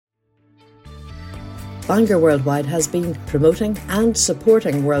Bangor Worldwide has been promoting and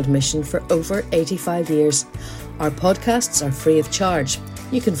supporting World Mission for over 85 years. Our podcasts are free of charge.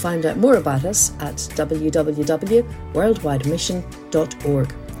 You can find out more about us at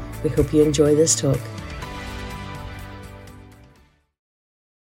www.worldwidemission.org. We hope you enjoy this talk.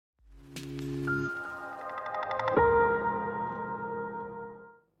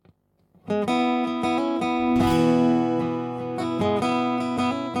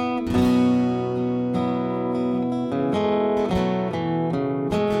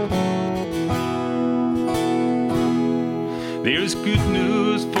 There's good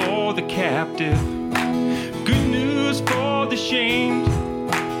news for the captive, good news for the shamed.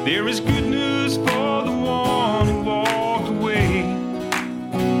 There is good news for the one who walked away.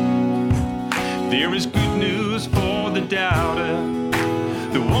 There is good news for the doubter,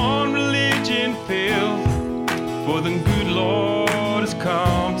 the one religion failed. For the good Lord has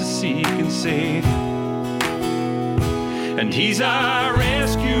come to seek and save. And He's our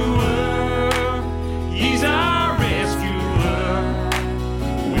rescuer, He's our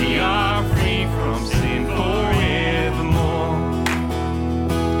we are free from sin forevermore.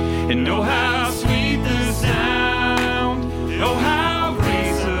 And oh, how sweet the sound, oh, how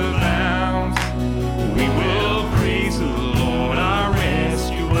grace abounds. We will praise the Lord, our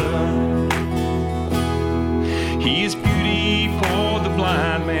rescuer. He is beauty for the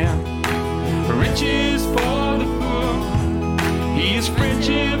blind man, riches for the poor. He is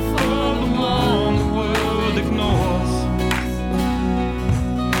friendship for the one the world ignores.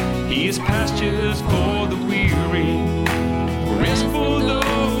 He is pastures for the weary, rest for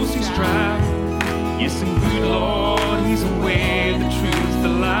those who strive. Yes, and good Lord, He's the way, the truth, the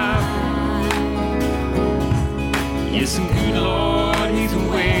life. Yes, and good Lord, He's the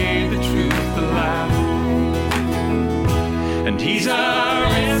way, the truth, the life. And He's our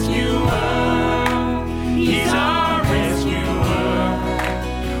rescuer, He's our rescuer.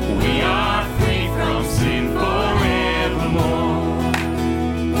 We are free from sin forevermore.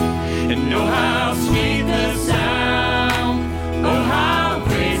 And oh, how sweet the sound, oh, how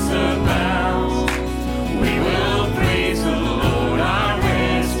grace abounds. We will praise the Lord, our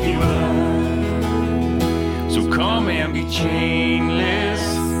rescuer. So come and be chainless,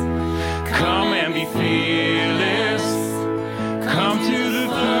 come and be fearless. Come to the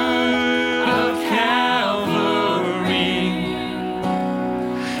foot of Calvary.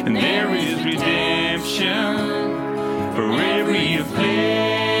 And there is redemption for every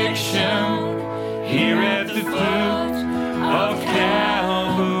affliction. Here at the foot of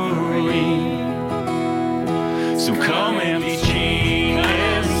Calvary. So come and be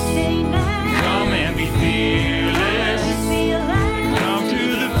chainless, come and be fearless.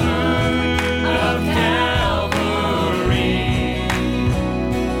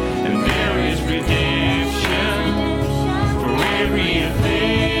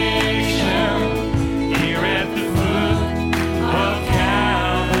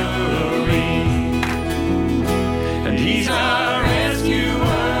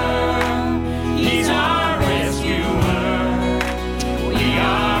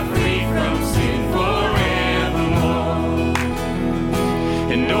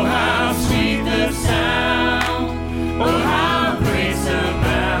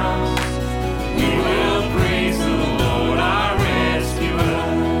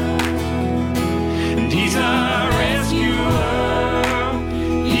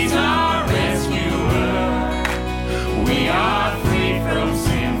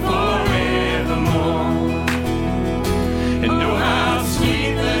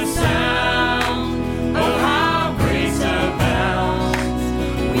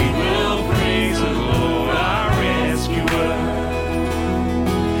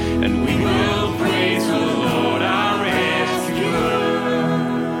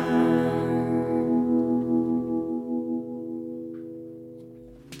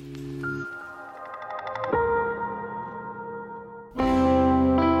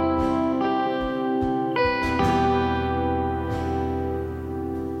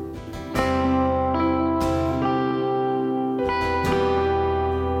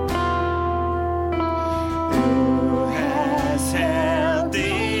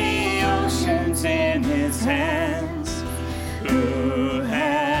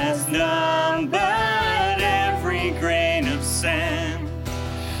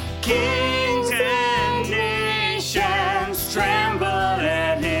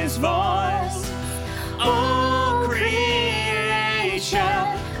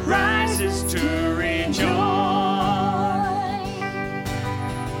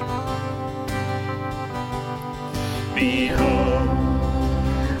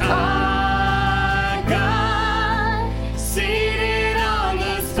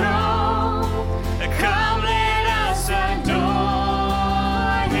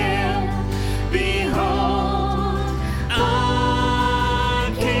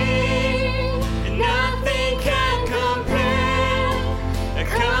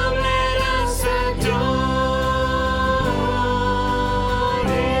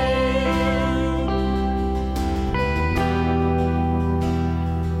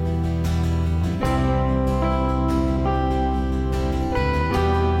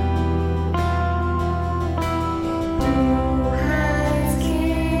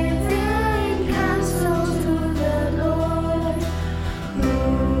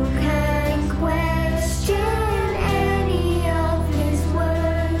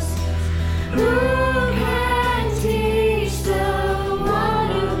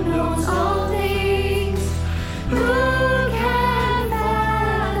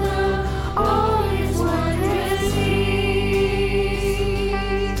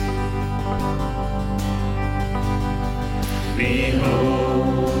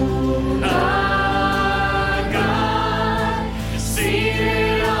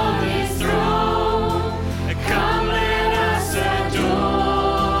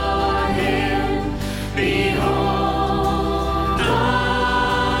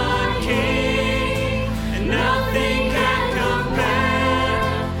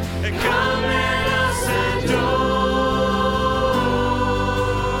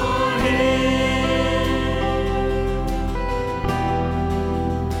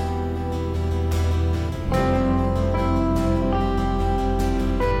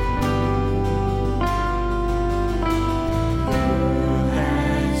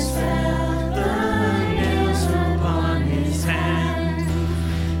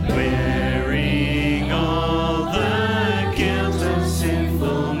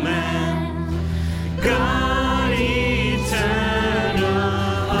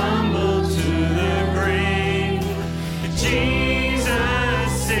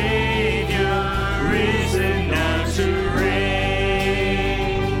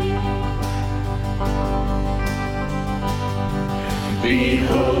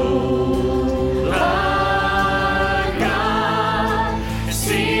 Behold, our God,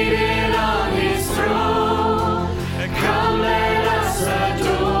 seated on his throne. Come, let us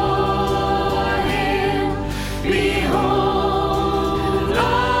adore him. Behold,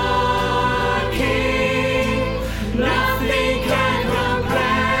 our King, nothing can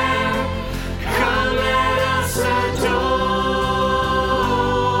compare. Come, let us adore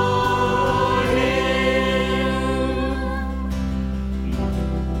him.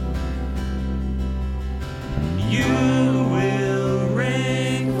 You will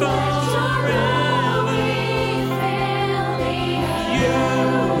reign forever. You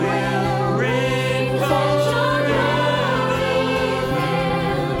will reign forever.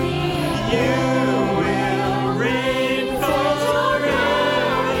 You will reign forever.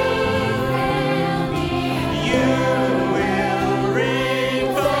 You will reign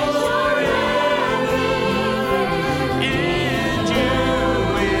forever. And you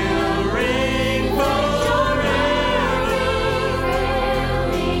will reign forever.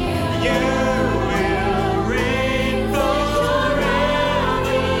 You will reign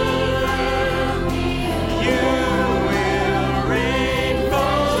forever. You will reign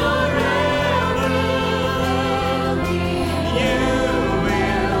forever. You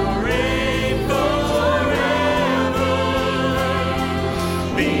will reign forever.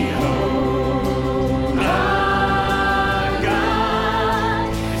 Behold, our God,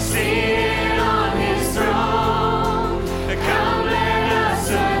 seated on his throne. Come, let us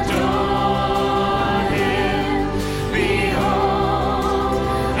adore him. Behold,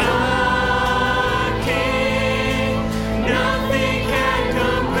 our King, nothing can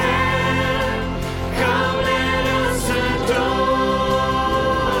compare. Come, let us adore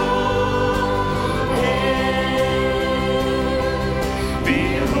him.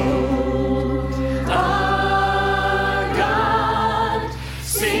 Behold, our God,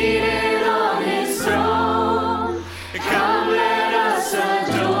 seated on his throne. Come, let us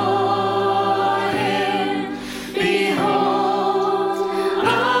adore him. Behold,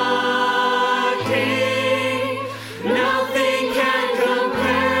 our King, nothing can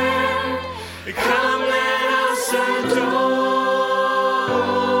compare. Come, let us adore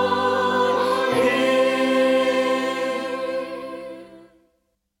him.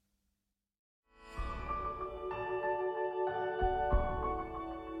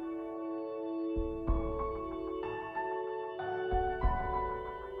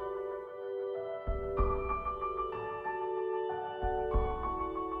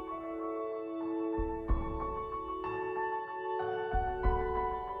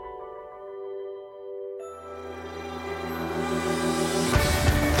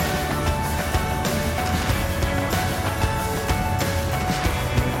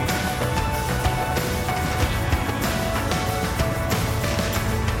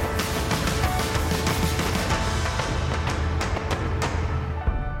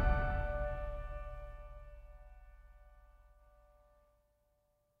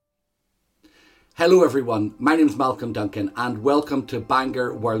 Hello everyone, my name is Malcolm Duncan and welcome to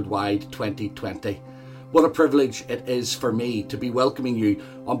Bangor Worldwide 2020. What a privilege it is for me to be welcoming you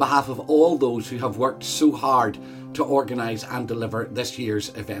on behalf of all those who have worked so hard to organise and deliver this year's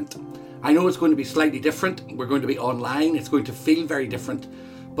event. I know it's going to be slightly different, we're going to be online, it's going to feel very different,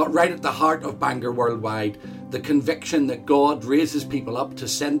 but right at the heart of Bangor Worldwide, the conviction that God raises people up to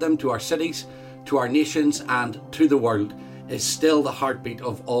send them to our cities, to our nations and to the world is still the heartbeat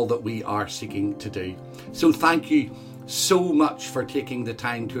of all that we are seeking to do. So thank you so much for taking the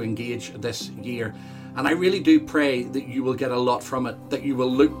time to engage this year. And I really do pray that you will get a lot from it, that you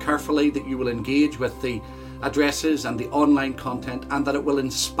will look carefully, that you will engage with the addresses and the online content, and that it will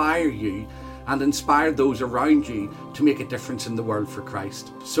inspire you and inspire those around you to make a difference in the world for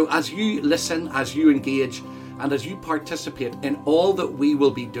Christ. So as you listen, as you engage, and as you participate in all that we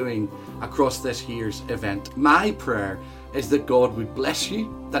will be doing across this year's event, my prayer is that God would bless you,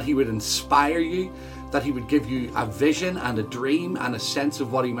 that he would inspire you, that he would give you a vision and a dream and a sense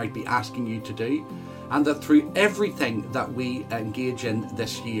of what he might be asking you to do, and that through everything that we engage in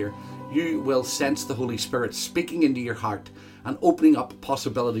this year, you will sense the Holy Spirit speaking into your heart and opening up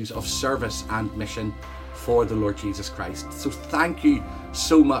possibilities of service and mission for the Lord Jesus Christ. So thank you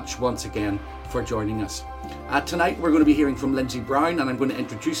so much once again for joining us. Tonight we're going to be hearing from Lindsay Brown, and I'm going to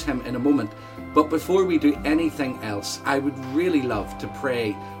introduce him in a moment. But before we do anything else, I would really love to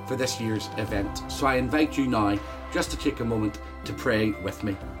pray for this year's event. So I invite you now just to take a moment to pray with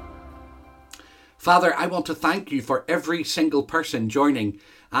me. Father, I want to thank you for every single person joining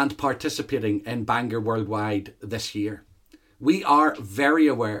and participating in Bangor Worldwide this year. We are very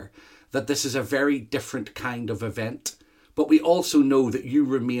aware that this is a very different kind of event, but we also know that you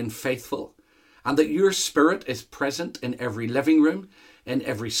remain faithful and that your Spirit is present in every living room, in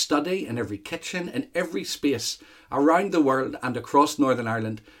every study, in every kitchen, in every space around the world and across Northern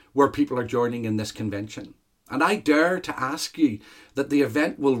Ireland where people are joining in this convention. And I dare to ask you that the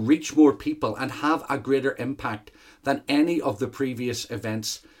event will reach more people and have a greater impact than any of the previous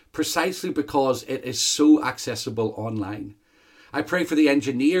events, precisely because it is so accessible online. I pray for the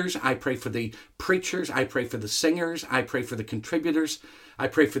engineers, I pray for the preachers, I pray for the singers, I pray for the contributors, I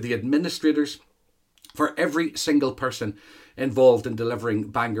pray for the administrators, for every single person involved in delivering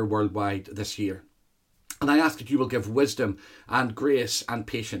Bangor Worldwide this year. And I ask that you will give wisdom and grace and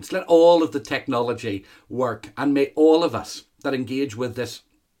patience. Let all of the technology work, and may all of us that engage with this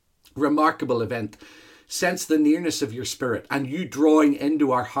remarkable event sense the nearness of your Spirit and you drawing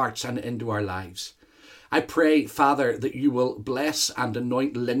into our hearts and into our lives. I pray, Father, that you will bless and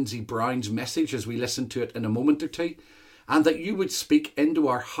anoint Lindsay Brown's message as we listen to it in a moment or two, and that you would speak into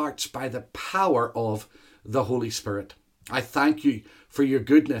our hearts by the power of the Holy Spirit. I thank you for your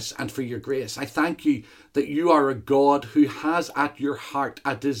goodness and for your grace. I thank you that you are a God who has at your heart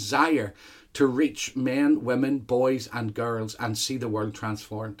a desire to reach men, women, boys and girls and see the world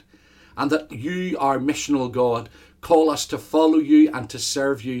transformed. And that you, our missional God, call us to follow you and to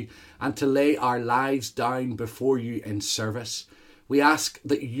serve you and to lay our lives down before you in service. We ask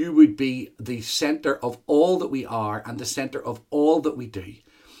that you would be the centre of all that we are and the centre of all that we do.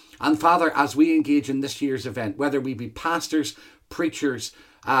 And Father, as we engage in this year's event, whether we be pastors, preachers,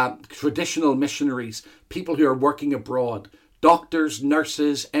 traditional missionaries, people who are working abroad, doctors,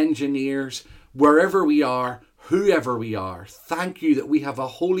 nurses, engineers, wherever we are, whoever we are, thank you that we have a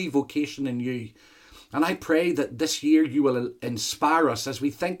holy vocation in you. And I pray that this year you will inspire us as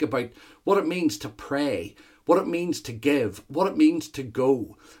we think about what it means to pray, what it means to give, what it means to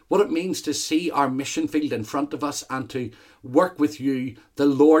go, what it means to see our mission field in front of us and to work with you, the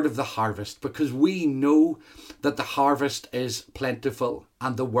Lord of the harvest, because we know that the harvest is plentiful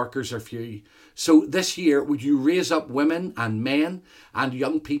and the workers are few. So this year, would you raise up women and men and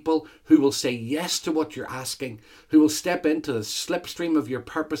young people who will say yes to what you're asking, who will step into the slipstream of your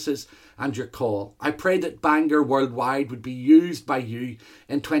purposes and your call. I pray that Bangor Worldwide would be used by you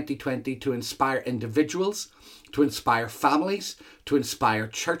in 2020 to inspire individuals, to inspire families, to inspire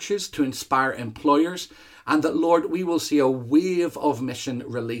churches, to inspire employers, and that, Lord, we will see a wave of mission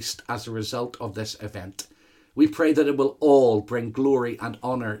released as a result of this event. We pray that it will all bring glory and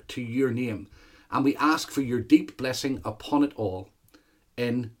honour to your name, and we ask for your deep blessing upon it all.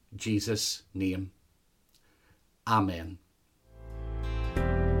 In Jesus' name. Amen.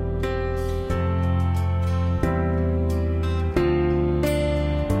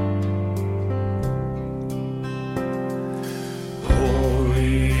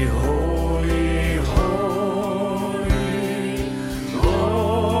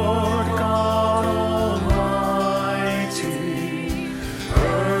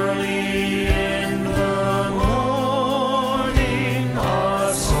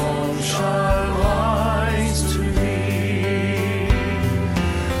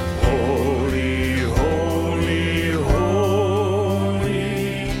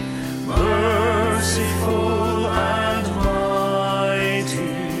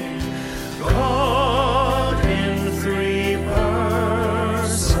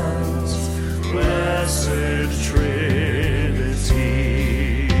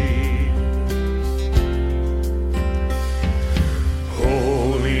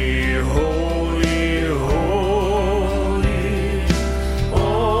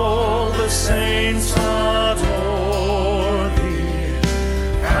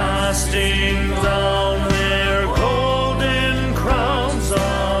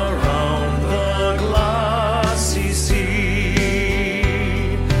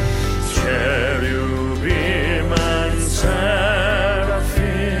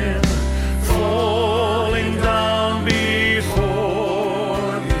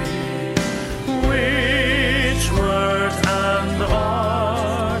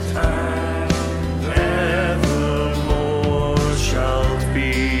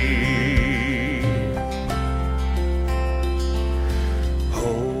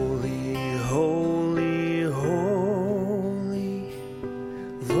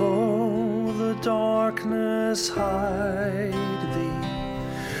 darkness hide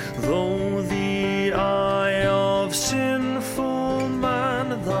thee, though the eye of sinful man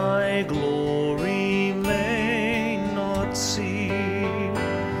thy glory may not see.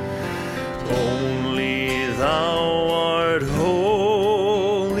 Only thou art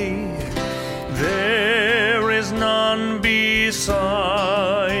holy, there is none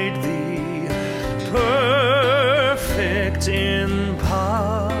beside thee, perfect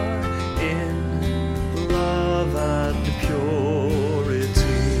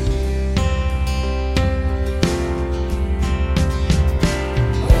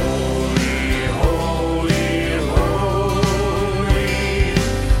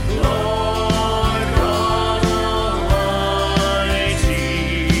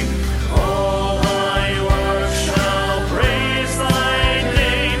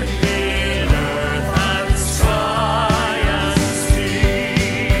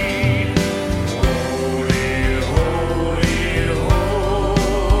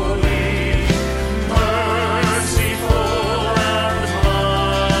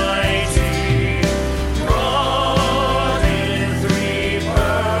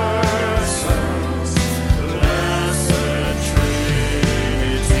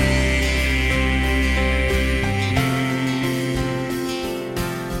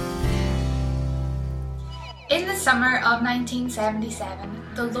summer of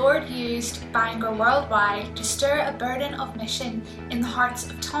 1977, the Lord used Bangor Worldwide to stir a burden of mission in the hearts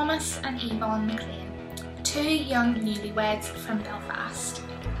of Thomas and Yvonne McLean, two young newlyweds from Belfast.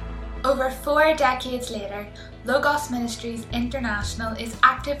 Over 4 decades later, Logos Ministries International is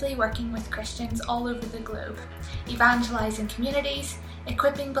actively working with Christians all over the globe, evangelising communities,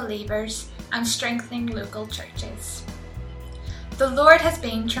 equipping believers, and strengthening local churches. The Lord has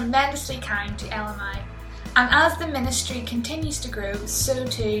been tremendously kind to LMI, and as the ministry continues to grow, so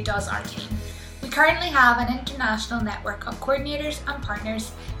too does our team. We currently have an international network of coordinators and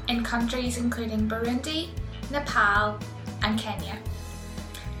partners in countries including Burundi, Nepal, and Kenya,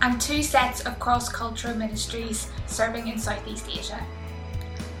 and 2 sets of cross-cultural ministries serving in Southeast Asia.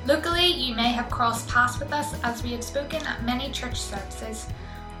 Locally, you may have crossed paths with us as we have spoken at many church services,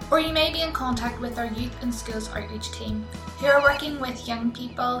 or you may be in contact with our youth and schools outreach team, who are working with young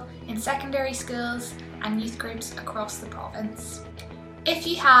people in secondary schools and youth groups across the province. If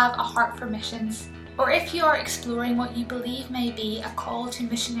you have a heart for missions, or if you are exploring what you believe may be a call to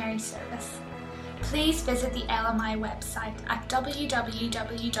missionary service, please visit the LMI website at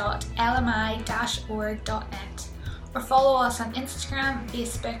www.lmi-org.net or follow us on Instagram,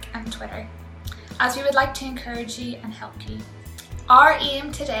 Facebook and Twitter, as we would like to encourage you and help you. Our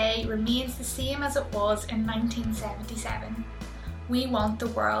aim today remains the same as it was in 1977. We want the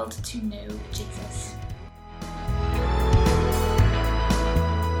world to know Jesus.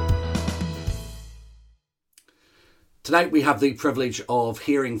 Tonight we have the privilege of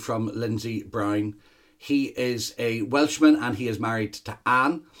hearing from Lindsay Brown. He is a Welshman and he is married to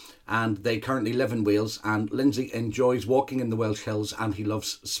Anne, and they currently live in Wales, and Lindsay enjoys walking in the Welsh Hills and he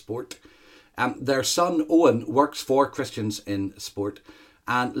loves sport. Their son Owen works for Christians in Sport,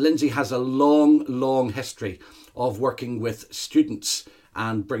 and Lindsay has a long history of working with students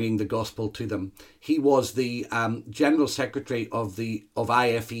and bringing the gospel to them. He was the General Secretary of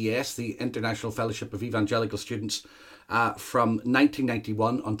IFES, the International Fellowship of Evangelical Students, from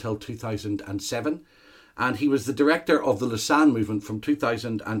 1991 until 2007. And he was the director of the Lausanne movement from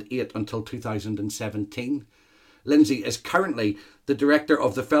 2008 until 2017. Lindsay is currently the director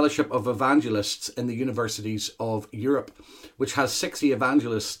of the Fellowship of Evangelists in the Universities of Europe, which has 60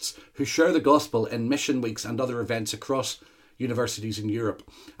 evangelists who share the gospel in mission weeks and other events across universities in Europe.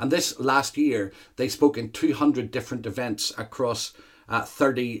 And this last year, they spoke in 200 different events across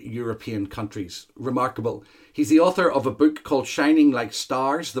 30 European countries. Remarkable. He's the author of a book called Shining Like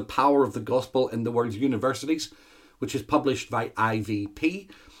Stars, The Power of the Gospel in the World's Universities, which is published by IVP.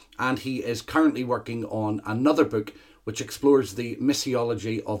 And he is currently working on another book which explores the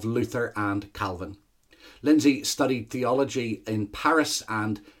missiology of Luther and Calvin. Lindsay studied theology in Paris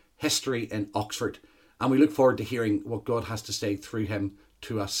and history in Oxford, and we look forward to hearing what God has to say through him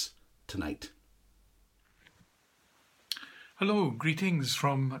to us tonight. Hello, greetings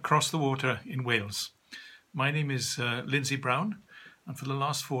from across the water in Wales. My name is Lindsay Brown, and for the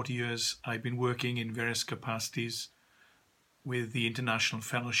last 40 years I've been working in various capacities with the International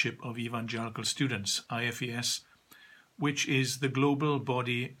Fellowship of Evangelical Students, IFES, which is the global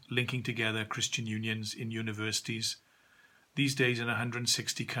body linking together Christian unions in universities, these days in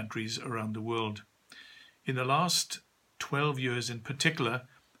 160 countries around the world. In the last 12 years in particular,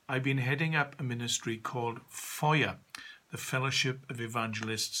 I've been heading up a ministry called FOIA, the Fellowship of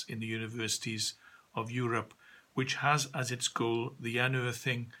Evangelists in the Universities of Europe, which has as its goal the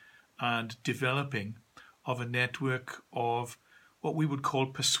unearthing and developing of a network of what we would call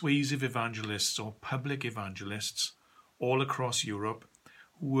persuasive evangelists or public evangelists all across Europe,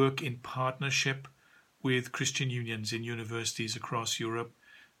 who work in partnership with Christian unions in universities across Europe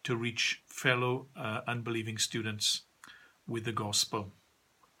to reach fellow unbelieving students with the gospel.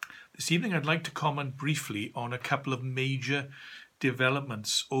 This evening I'd like to comment briefly on a couple of major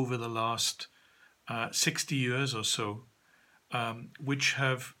developments over the last 60 years or so, which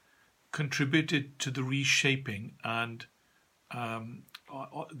have contributed to the reshaping and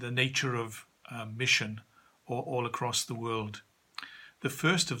the nature of mission all across the world. The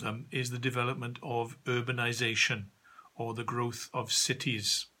first of them is the development of urbanization, or the growth of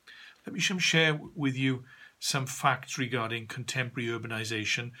cities. Let me share with you some facts regarding contemporary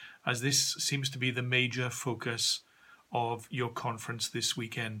urbanization, as this seems to be the major focus of your conference this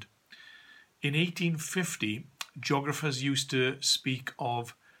weekend. In 1850, geographers used to speak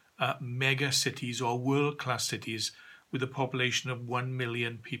of mega cities or world-class cities with a population of 1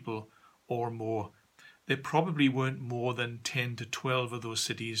 million people or more. There probably weren't more than 10 to 12 of those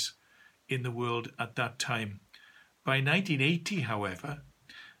cities in the world at that time. By 1980, however,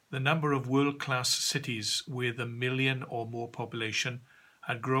 the number of world-class cities with 1 million or more population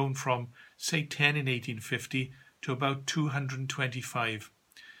had grown from, say, 10 in 1850 to about 225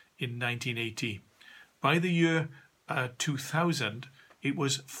 in 1980. By the year 2000, it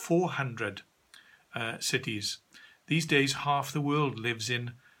was 400 cities. These days, half the world lives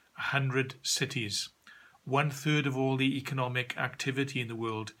in 100 cities. 1/3 of all the economic activity in the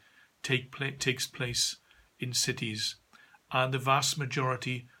world takes place in cities, and the vast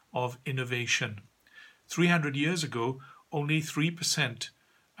majority of innovation. 300 years ago, only 3%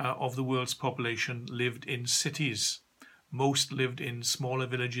 of the world's population lived in cities. Most lived in smaller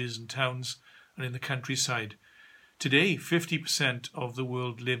villages and towns and in the countryside. Today, 50% of the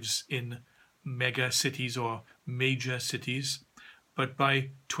world lives in mega cities or major cities, but by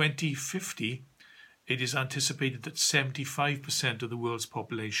 2050, it is anticipated that 75% of the world's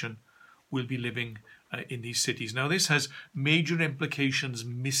population will be living in these cities. Now, this has major implications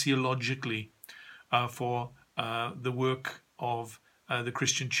missiologically for the work of the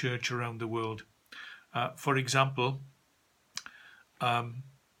Christian church around the world. For example,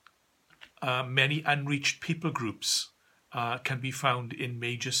 many unreached people groups can be found in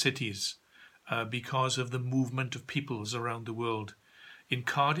major cities because of the movement of peoples around the world. In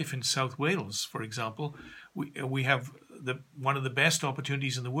Cardiff in South Wales, for example, we have one of the best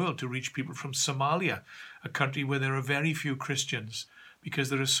opportunities in the world to reach people from Somalia, a country where there are very few Christians because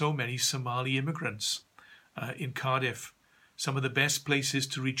there are so many Somali immigrants in Cardiff. Some of the best places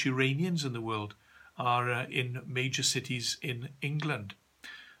to reach Iranians in the world are in major cities in England.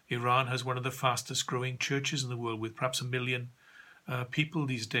 Iran has one of the fastest growing churches in the world with perhaps 1 million people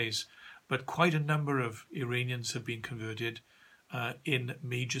these days, but quite a number of Iranians have been converted in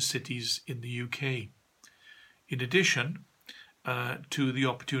major cities in the UK. In addition to the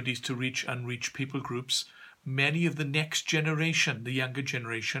opportunities to reach unreached people groups, many of the next generation, the younger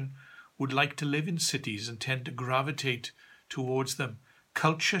generation, would like to live in cities and tend to gravitate towards them.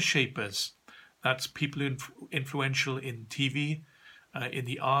 Culture shapers, that's people influential in TV, in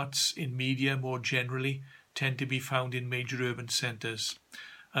the arts, in media more generally, tend to be found in major urban centres,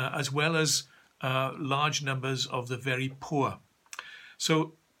 as well as large numbers of the very poor.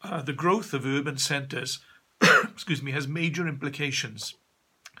 So the growth of urban centres has major implications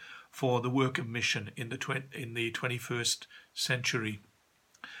for the work of mission in the 21st century.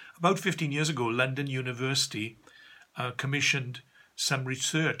 About 15 years ago, London University commissioned some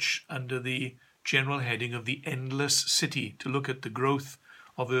research under the general heading of the Endless City to look at the growth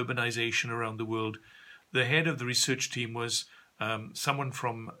of urbanization around the world. The head of the research team was someone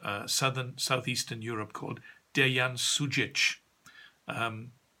from southeastern Europe called Dejan Sujic.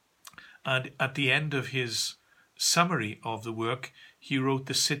 And at the end of his summary of the work, he wrote,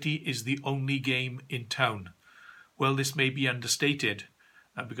 "The city is the only game in town." Well, this may be understated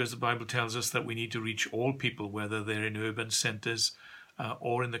because the Bible tells us that we need to reach all people, whether they're in urban centres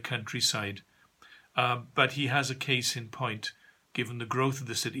or in the countryside. But he has a case in point, given the growth of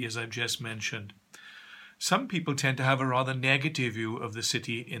the city, as I've just mentioned. Some people tend to have a rather negative view of the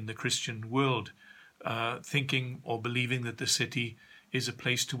city in the Christian world, thinking or believing that the city is a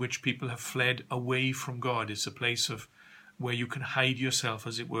place to which people have fled away from God. It's a place where you can hide yourself,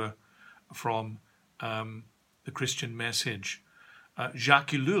 as it were, from the Christian message.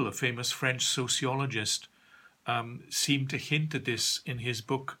 Jacques Ellul, a famous French sociologist, seemed to hint at this in his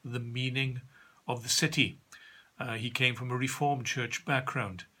book, The Meaning of the City. He came from a Reformed church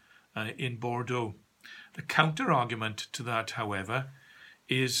background in Bordeaux. The counter-argument to that, however,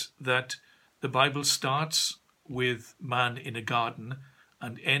 is that the Bible starts with man in a garden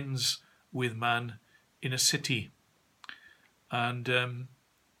and ends with man in a city. And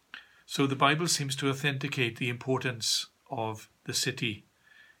so the Bible seems to authenticate the importance of the city.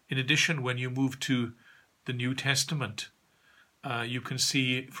 In addition, when you move to the New Testament, you can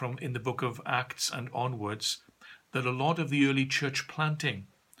see from in the book of Acts and onwards that a lot of the early church planting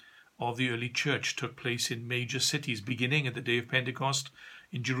of the early church took place in major cities, beginning at the day of Pentecost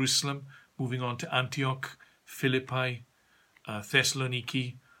in Jerusalem, moving on to Antioch, Philippi,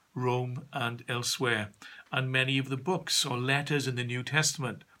 Thessaloniki, Rome, and elsewhere. And many of the books or letters in the New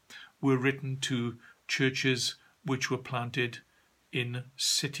Testament were written to churches which were planted in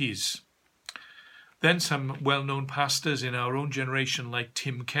cities. Then some well-known pastors in our own generation, like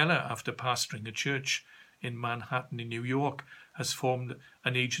Tim Keller, after pastoring a church in Manhattan in New York, has formed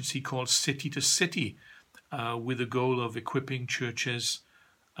an agency called City to City, with the goal of equipping churches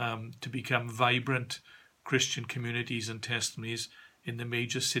to become vibrant Christian communities and testimonies in the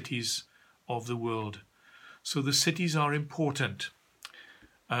major cities of the world. So the cities are important.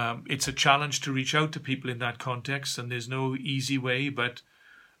 It's a challenge to reach out to people in that context, and there's no easy way, but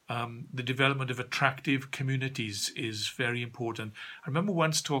the development of attractive communities is very important. I remember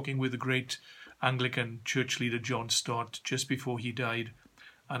once talking with the great Anglican church leader John Stott just before he died,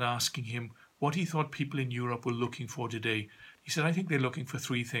 and asking him what he thought people in Europe were looking for today. He said, I think they're looking for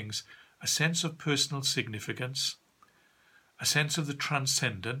three things: a sense of personal significance, a sense of the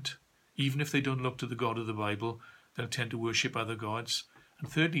transcendent. Even if they don't look to the God of the Bible, they'll tend to worship other gods. And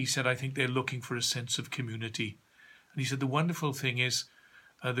thirdly, he said, I think they're looking for a sense of community. And he said, the wonderful thing is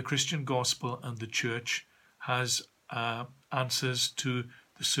the Christian gospel and the church has answers to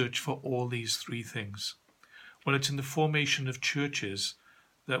the search for all these three things. Well, it's in the formation of churches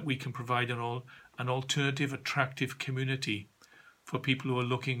that we can provide an alternative, attractive community for people who are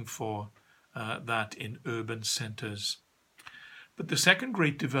looking for that in urban centres. But the second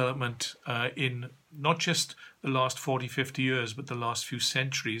great development in not just the last 40, 50 years, but the last few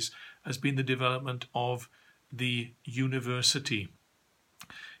centuries, has been the development of the university.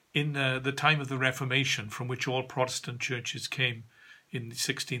 In the time of the Reformation, from which all Protestant churches came in the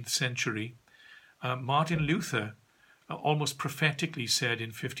 16th century, Martin Luther almost prophetically said in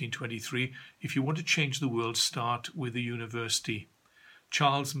 1523, if you want to change the world, start with a university.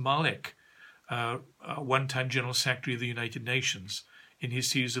 Charles Malek, one-time General Secretary of the United Nations, in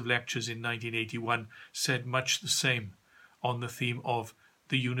his series of lectures in 1981, said much the same on the theme of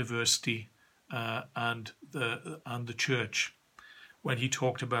the university and the church, when he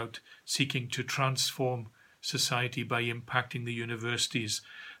talked about seeking to transform society by impacting the universities.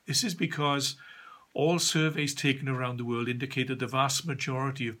 This is because all surveys taken around the world indicate that the vast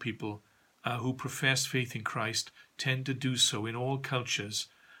majority of people who profess faith in Christ tend to do so in all cultures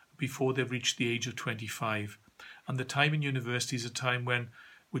before they've reached the age of 25. And the time in university is a time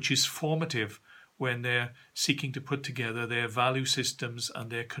which is formative, when they're seeking to put together their value systems and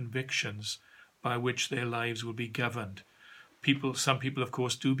their convictions by which their lives will be governed. Some people, of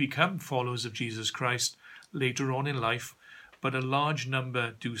course, do become followers of Jesus Christ later on in life, but a large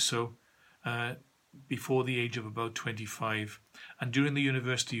number do so before the age of about 25. And during the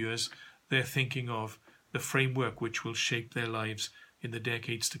university years, they're thinking of the framework which will shape their lives in the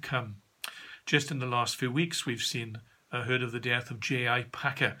decades to come. Just in the last few weeks, we've heard of the death of J.I.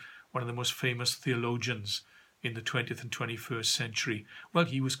 Packer, one of the most famous theologians in the 20th and 21st century. Well,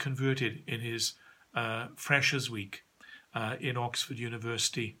 he was converted in his Freshers' Week in Oxford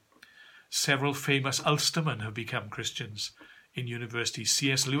University. Several famous Ulstermen have become Christians in university.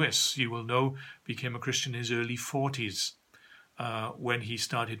 C.S. Lewis, you will know, became a Christian in his early 40s when he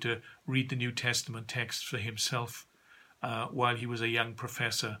started to read the New Testament texts for himself while he was a young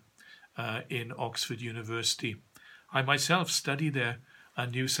professor in Oxford University. I myself studied there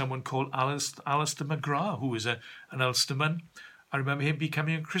and knew someone called Alistair McGrath, who was an Ulsterman. I remember him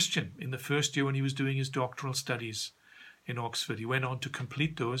becoming a Christian in the first year when he was doing his doctoral studies in Oxford. He went on to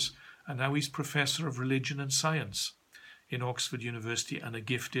complete those, and now he's Professor of Religion and Science in Oxford University and a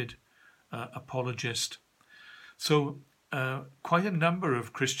gifted apologist. So quite a number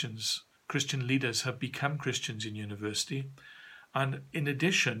of Christian leaders have become Christians in university. And in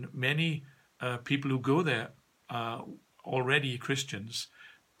addition, many people who go there already Christians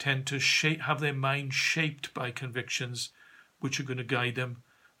tend to have their mind shaped by convictions which are going to guide them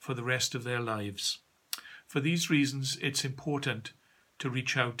for the rest of their lives. For these reasons, it's important to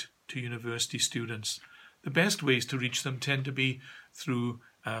reach out to university students. The best ways to reach them tend to be through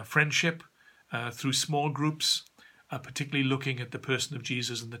friendship, through small groups, particularly looking at the person of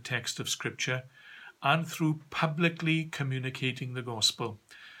Jesus and the text of Scripture, and through publicly communicating the gospel.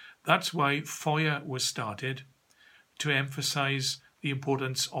 That's why FOIA was started, to emphasize the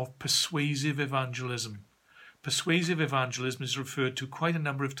importance of persuasive evangelism. Persuasive evangelism is referred to quite a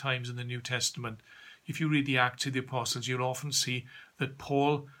number of times in the New Testament. If you read the Acts of the Apostles, you'll often see that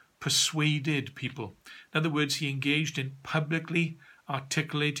Paul persuaded people. In other words, he engaged in publicly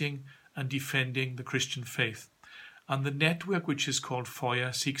articulating and defending the Christian faith. And the network, which is called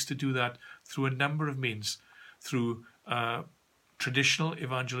FOIA, seeks to do that through a number of means, through traditional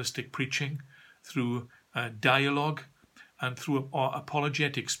evangelistic preaching, through dialogue, and through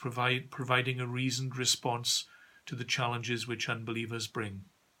apologetics, providing a reasoned response to the challenges which unbelievers bring.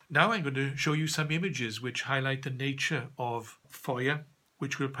 Now I'm going to show you some images which highlight the nature of FOIA,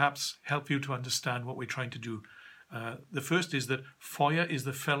 which will perhaps help you to understand what we're trying to do. The first is that FOIA is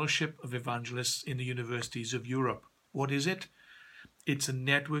the Fellowship of Evangelists in the Universities of Europe. What is it? It's a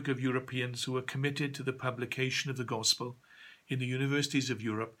network of Europeans who are committed to the publication of the gospel in the universities of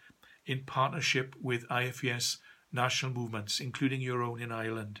Europe in partnership with IFES national movements, including your own in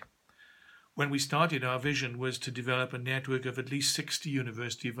Ireland. When we started, our vision was to develop a network of at least 60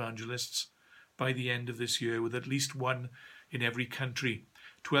 university evangelists by the end of this year, with at least one in every country.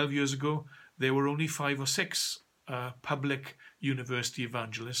 12 years ago, there were only 5 or 6 public university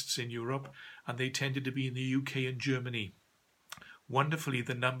evangelists in Europe, and they tended to be in the UK and Germany. Wonderfully,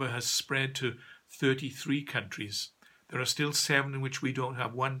 the number has spread to 33 countries. There are still 7 in which we don't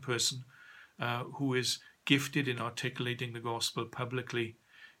have one person who is gifted in articulating the gospel publicly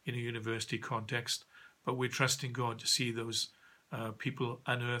in a university context, but we're trusting God to see those people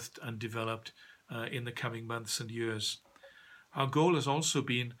unearthed and developed in the coming months and years. Our goal has also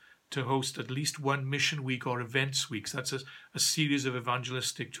been to host at least one mission week or events weeks. That's a series of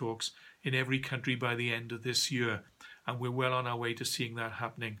evangelistic talks in every country by the end of this year, and we're well on our way to seeing that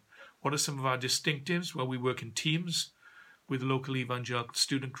happening. What are some of our distinctives? Well, we work in teams with local evangelical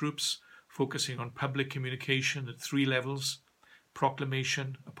student groups, focusing on public communication at 3 levels: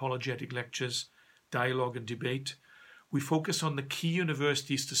 proclamation, apologetic lectures, dialogue and debate. We focus on the key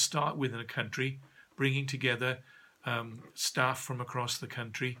universities to start with in a country, bringing together staff from across the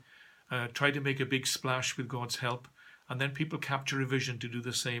country, try to make a big splash with God's help, and then people capture a vision to do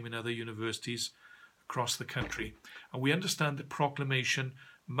the same in other universities across the country. And we understand that proclamation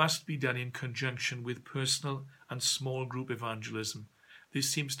must be done in conjunction with personal and small group evangelism. This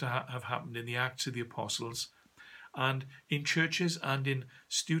seems to have happened in the Acts of the Apostles, and in churches and in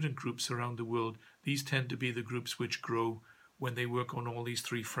student groups around the world. These tend to be the groups which grow when they work on all these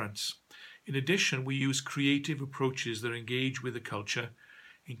 3 fronts. In addition, we use creative approaches that engage with the culture,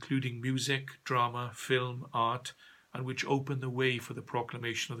 including music, drama, film, art, and which open the way for the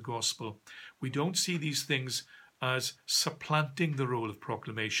proclamation of the gospel. We don't see these things as supplanting the role of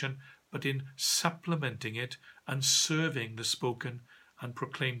proclamation, but in supplementing it and serving the spoken and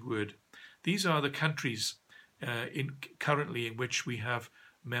proclaimed word. These are the countries currently in which we have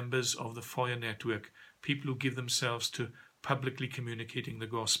members of the FOIA network, people who give themselves to publicly communicating the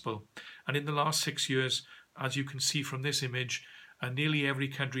gospel. And in the last 6 years, as you can see from this image, nearly every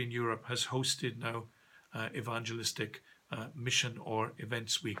country in Europe has hosted now evangelistic mission or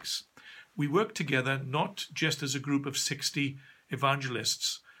events weeks. We work together not just as a group of 60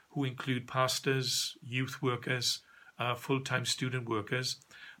 evangelists who include pastors, youth workers, full-time student workers,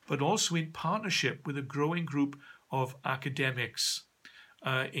 but also in partnership with a growing group of academics,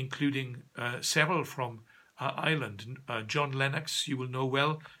 including several from Ireland. John Lennox, you will know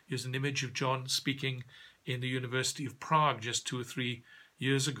well, is an image of John speaking in the University of Prague just 2 or 3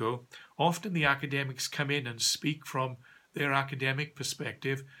 years ago. Often the academics come in and speak from their academic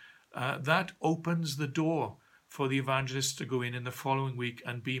perspective. That opens the door for the evangelists to go in the following week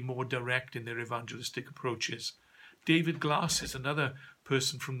and be more direct in their evangelistic approaches. David Glass is another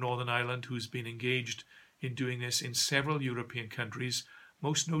person from Northern Ireland who's been engaged in doing this in several European countries,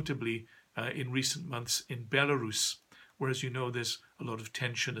 most notably in recent months in Belarus, where, as you know, there's a lot of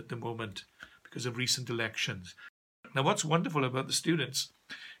tension at the moment because of recent elections. Now, what's wonderful about the students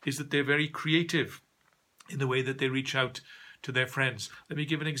is that they're very creative in the way that they reach out to their friends. Let me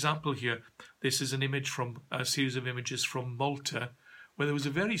give an example here. This is an image from a series of images from Malta, where there was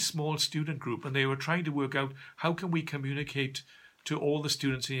a very small student group and they were trying to work out how can we communicate to all the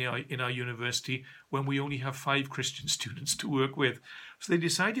students in our university when we only have 5 Christian students to work with. So they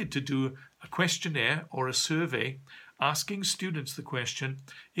decided to do a questionnaire or a survey asking students the question,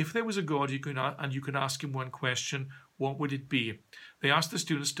 if there was a God and you could ask him one question, what would it be? They asked the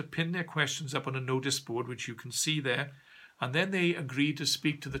students to pin their questions up on a notice board, which you can see there, and then they agreed to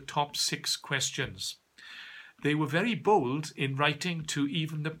speak to the top 6 questions. They were very bold in writing to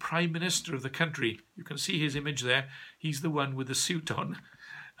even the Prime Minister of the country. You can see his image there. He's the one with the suit on.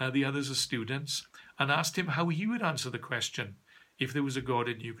 The others are students. And asked him how he would answer the question. If there was a God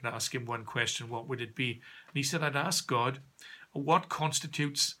and you could ask him one question, what would it be? And he said, I'd ask God, what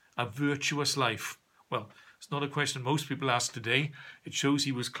constitutes a virtuous life? Well, it's not a question most people ask today. It shows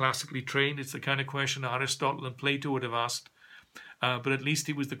he was classically trained. It's the kind of question Aristotle and Plato would have asked. But at least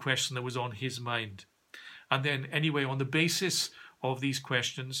it was the question that was on his mind. And then, anyway, on the basis of these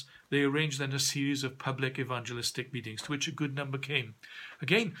questions, they arranged then a series of public evangelistic meetings, to which a good number came.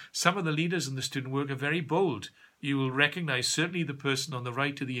 Again, some of the leaders in the student work are very bold. You will recognize certainly the person on the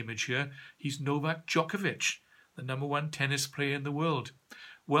right of the image here. He's Novak Djokovic, the #1 tennis player in the world.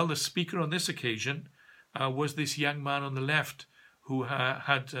 Well, the speaker on this occasion was this young man on the left who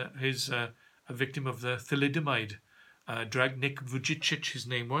had a victim of the thalidomide drug. Nik Vujicic, his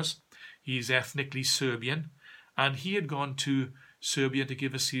name was. He's ethnically Serbian, and he had gone to Serbia to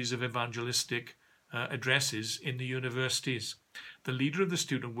give a series of evangelistic addresses in the universities. The leader of the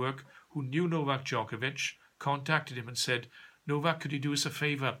student work, who knew Novak Djokovic, contacted him and said, Novak, could you do us a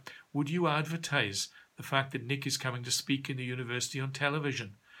favour? Would you advertise the fact that Nick is coming to speak in the university on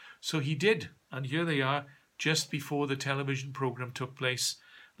television? So he did, and here they are, just before the television programme took place.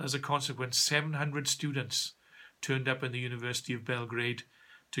 As a consequence, 700 students turned up in the University of Belgrade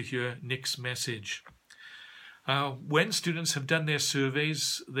to hear Nick's message. When students have done their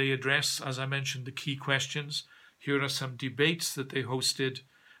surveys, they address, as I mentioned, the key questions. Here are some debates that they hosted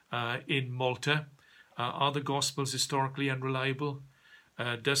in Malta. Are the Gospels historically unreliable?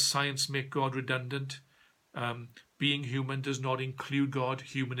 Does science make God redundant? Being human does not include God.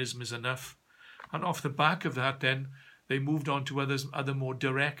 Humanism is enough. And off the back of that, then, they moved on to other more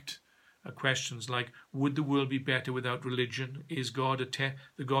direct questions like, would the world be better without religion? Is God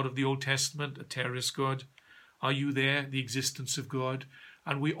the God of the Old Testament a terrorist God? Are you there, the existence of God?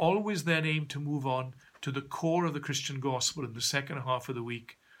 And we always then aim to move on to the core of the Christian gospel in the second half of the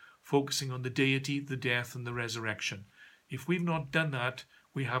week, focusing on the deity, the death, and the resurrection. If we've not done that,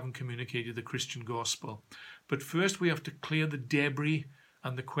 we haven't communicated the Christian gospel. But first we have to clear the debris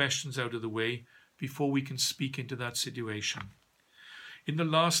and the questions out of the way before we can speak into that situation. In the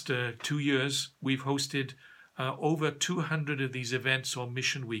last 2 years, we've hosted over 200 of these events or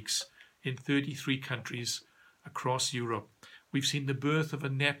mission weeks in 33 countries across Europe. We've seen the birth of a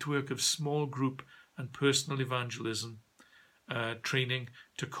network of small group and personal evangelism training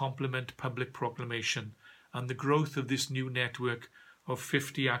to complement public proclamation, and the growth of this new network of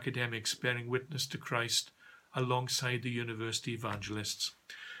 50 academics bearing witness to Christ alongside the university evangelists.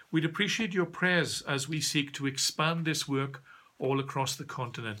 We'd appreciate your prayers as we seek to expand this work all across the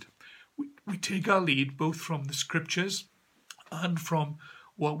continent. We take our lead both from the scriptures and from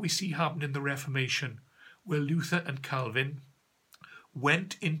what we see happen in the Reformation, where Luther and Calvin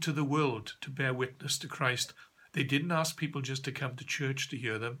went into the world to bear witness to Christ. They didn't ask people just to come to church to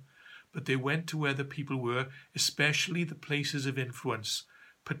hear them, but they went to where the people were, especially the places of influence,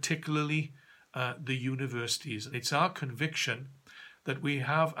 particularly the universities. And it's our conviction that we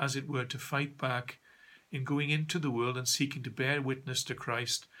have, as it were, to fight back in going into the world and seeking to bear witness to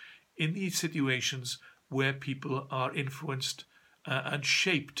Christ in these situations where people are influenced and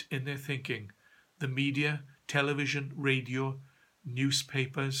shaped in their thinking. The media, television, radio,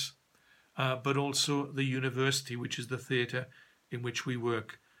 newspapers, but also the university, which is the theatre in which we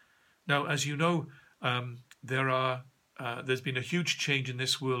work. Now, as you know, there's been a huge change in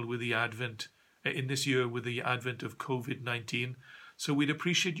this world with the advent, in this year with the advent of COVID-19. So we'd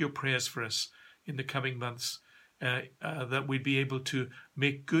appreciate your prayers for us in the coming months, that we'd be able to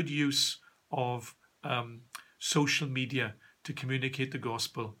make good use of social media to communicate the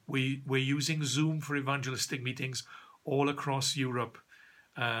gospel. We're using Zoom for evangelistic meetings all across Europe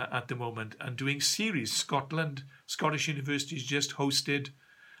at the moment, and doing series. Scottish universities just hosted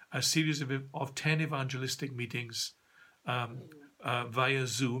a series of 10 evangelistic meetings via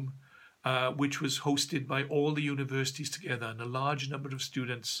Zoom, which was hosted by all the universities together, and a large number of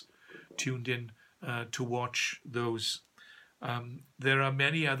students tuned in to watch those. There are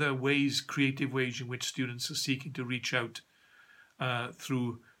many other ways, creative ways, in which students are seeking to reach out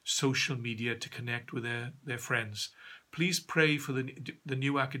through social media to connect with their friends. Please pray for the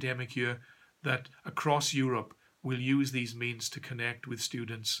new academic year that across Europe we'll use these means to connect with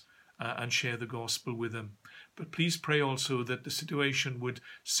students and share the gospel with them. But please pray also that the situation would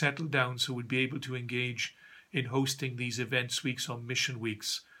settle down so we'd be able to engage in hosting these events weeks or mission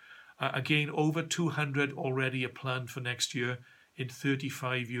weeks. Again, over 200 already are planned for next year in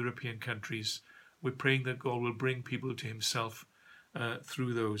 35 European countries. We're praying that God will bring people to himself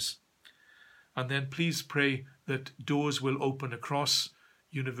through those. And then please pray that doors will open across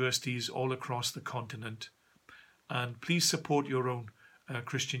universities all across the continent. And please support your own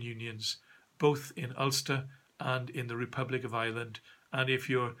Christian unions, both in Ulster and in the Republic of Ireland. And if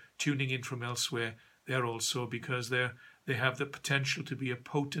you're tuning in from elsewhere, there also, because they have the potential to be a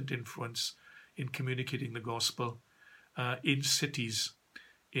potent influence in communicating the gospel in cities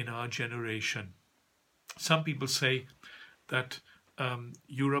in our generation. Some people say that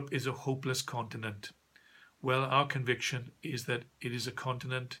Europe is a hopeless continent. Well, our conviction is that it is a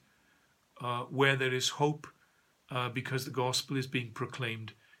continent where there is hope because the gospel is being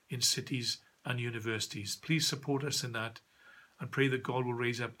proclaimed in cities and universities. Please support us in that and pray that God will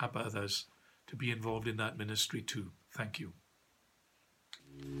raise up others to be involved in that ministry too. Thank you.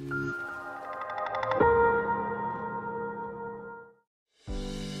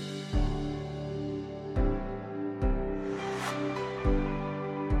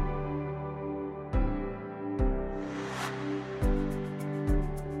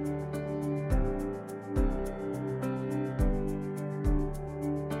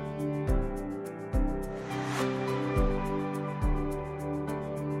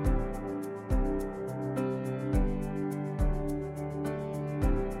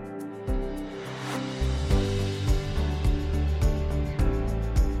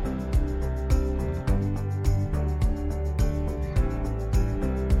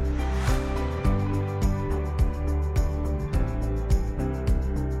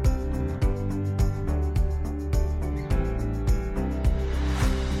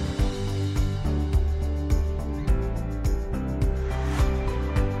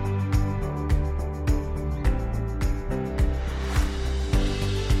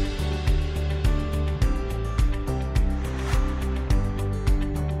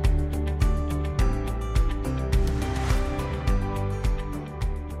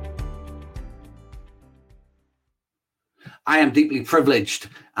 I am deeply privileged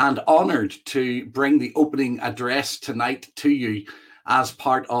and honoured to bring the opening address tonight to you as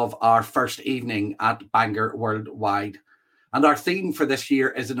part of our first evening at Bangor Worldwide. And our theme for this year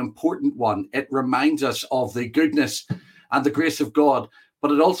is an important one. It reminds us of the goodness and the grace of God,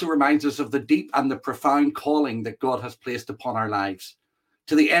 but it also reminds us of the deep and the profound calling that God has placed upon our lives.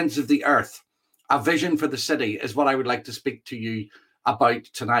 To the ends of the earth, a vision for the city is what I would like to speak to you about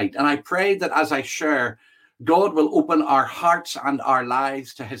tonight. And I pray that as I share, God will open our hearts and our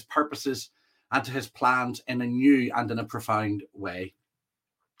lives to his purposes and to his plans in a new and in a profound way.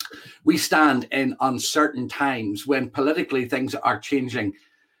 We stand in uncertain times when politically things are changing,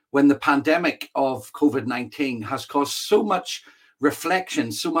 when the pandemic of COVID-19 has caused so much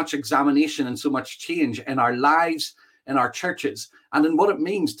reflection, so much examination, and so much change in our lives, in our churches, and in what it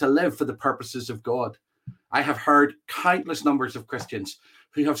means to live for the purposes of God. I have heard countless numbers of Christians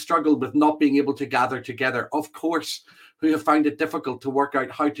who have struggled with not being able to gather together, of course, who have found it difficult to work out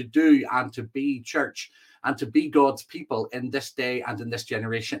how to do and to be church and to be God's people in this day and in this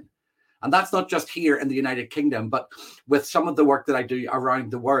generation. And that's not just here in the United Kingdom, but with some of the work that I do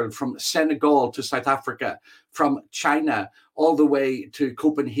around the world, from Senegal to South Africa, from China all the way to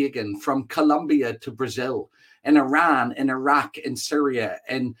Copenhagen, from Colombia to Brazil, in Iran, in Iraq, in Syria,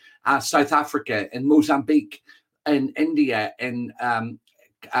 in South Africa, in Mozambique, in India, in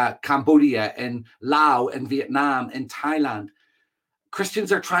Cambodia, in Laos, in Vietnam, in Thailand.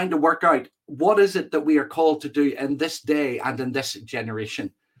 Christians are trying to work out what is it that we are called to do in this day and in this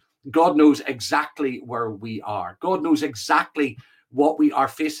generation. God knows exactly where we are. God knows exactly what we are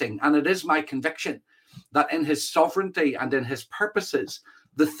facing. And it is my conviction that in his sovereignty and in his purposes,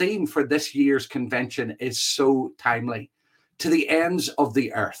 the theme for this year's convention is so timely. To the ends of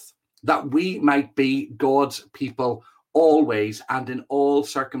the earth, that we might be God's people always and in all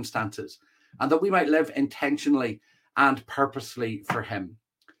circumstances, and that we might live intentionally and purposely for him.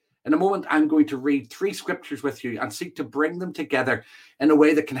 In a moment, I'm going to read 3 scriptures with you and seek to bring them together in a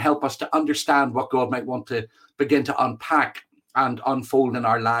way that can help us to understand what God might want to begin to unpack and unfold in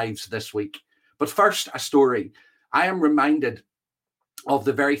our lives this week. But first, a story. I am reminded of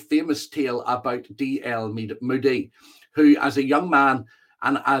the very famous tale about D.L. Moody, who as a young man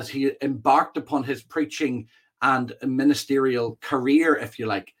and as he embarked upon his preaching and ministerial career, if you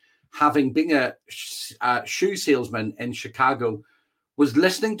like, having been a shoe salesman in Chicago, was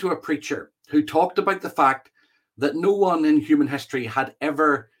listening to a preacher who talked about the fact that no one in human history had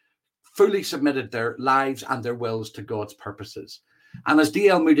ever fully submitted their lives and their wills to God's purposes. And as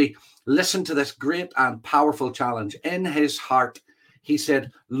D.L. Moody listened to this great and powerful challenge, in his heart, he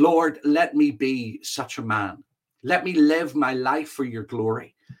said, "Lord, let me be such a man. Let me live my life for your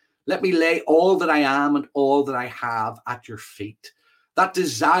glory. Let me lay all that I am and all that I have at your feet." That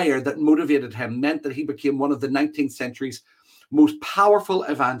desire that motivated him meant that he became one of the 19th century's most powerful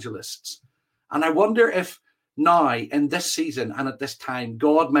evangelists. And I wonder if now, in this season and at this time,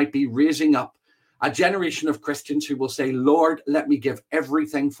 God might be raising up a generation of Christians who will say, "Lord, let me give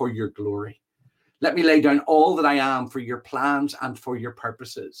everything for your glory. Let me lay down all that I am for your plans and for your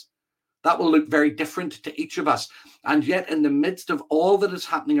purposes." That will look very different to each of us. And yet, in the midst of all that is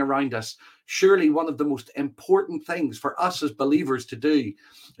happening around us, surely one of the most important things for us as believers to do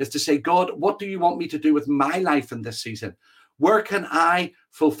is to say, "God, what do you want me to do with my life in this season? Where can I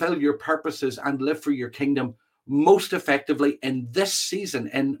fulfill your purposes and live for your kingdom most effectively in this season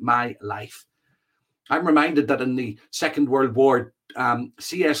in my life?" I'm reminded that in the Second World War,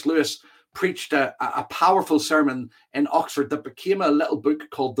 C.S. Lewis preached a powerful sermon in Oxford that became a little book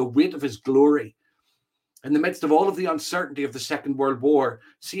called The Weight of His Glory. In the midst of all of the uncertainty of the Second World War,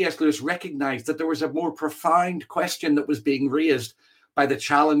 C.S. Lewis recognized that there was a more profound question that was being raised by the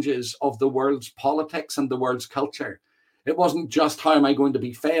challenges of the world's politics and the world's culture. It wasn't just how am I going to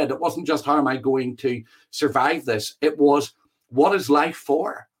be fed? It wasn't just how am I going to survive this? It was, what is life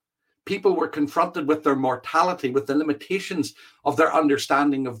for? People were confronted with their mortality, with the limitations of their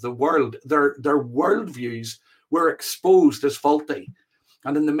understanding of the world. Their worldviews were exposed as faulty.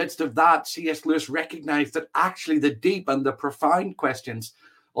 And in the midst of that, C.S. Lewis recognized that actually the deep and the profound questions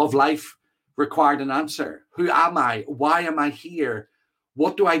of life required an answer. Who am I? Why am I here?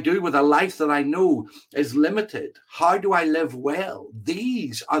 What do I do with a life that I know is limited? How do I live well?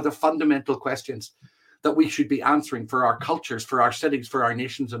 These are the fundamental questions that we should be answering for our cultures, for our cities, for our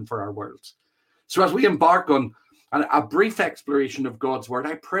nations, and for our worlds. So as we embark on a brief exploration of God's word,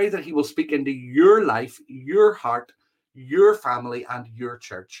 I pray that he will speak into your life, your heart, your family, and your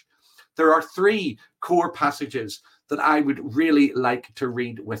church. There are 3 core passages that I would really like to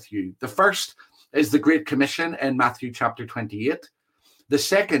read with you. The first is the Great Commission in Matthew chapter 28. The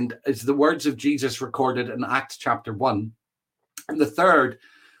second is the words of Jesus recorded in Acts chapter 1. And the third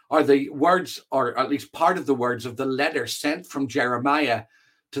are the words, or at least part of the words of the letter sent from Jeremiah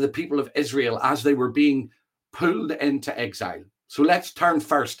to the people of Israel as they were being pulled into exile. So let's turn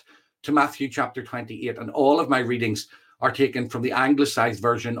first to Matthew chapter 28. And all of my readings are taken from the anglicized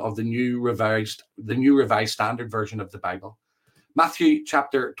version of the New Revised Standard Version of the Bible. Matthew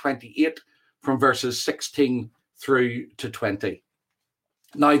chapter 28 from verses 16 through to 20.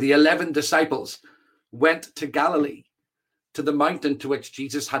 Now the 11 disciples went to Galilee, to the mountain to which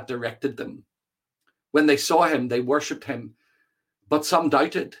Jesus had directed them. When they saw him, they worshipped him, but some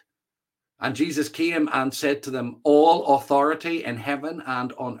doubted. And Jesus came and said to them, all authority in heaven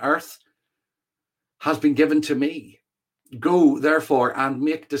and on earth has been given to me. Go, therefore, and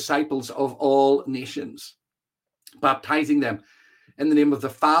make disciples of all nations, baptizing them in the name of the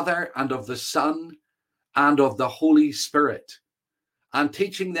Father and of the Son and of the Holy Spirit, and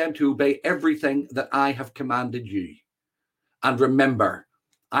teaching them to obey everything that I have commanded you. And remember,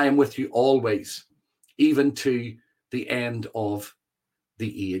 I am with you always, even to the end of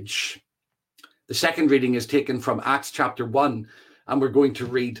the age. The second reading is taken from Acts chapter 1, and we're going to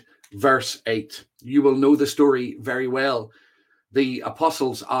read verse 8. You will know the story very well. The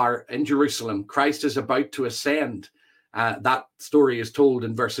apostles are in Jerusalem. Christ is about to ascend. That story is told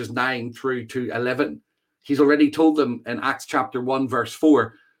in verses 9 through to 11. He's already told them in Acts chapter 1, verse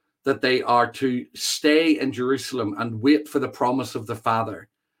 4, that they are to stay in Jerusalem and wait for the promise of the Father,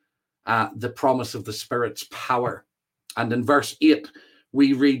 the promise of the Spirit's power. And in verse 8,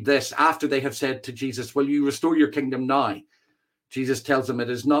 we read this: after they have said to Jesus, will you restore your kingdom now? Jesus tells them it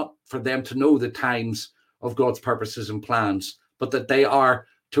is not for them to know the times of God's purposes and plans, but that they are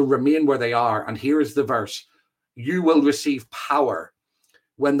to remain where they are. And here is the verse: you will receive power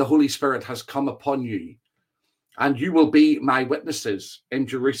when the Holy Spirit has come upon you, and you will be my witnesses in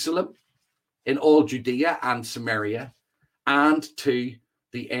Jerusalem, in all Judea and Samaria, and to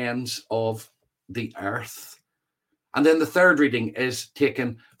the ends of the earth. And then the third reading is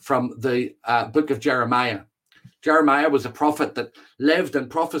taken from the book of Jeremiah. Jeremiah was a prophet that lived and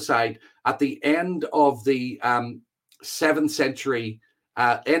prophesied at the end of the 7th century,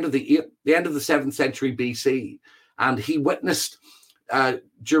 end of the 7th century BC, and he witnessed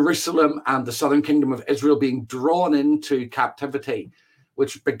Jerusalem and the southern kingdom of Israel being drawn into captivity,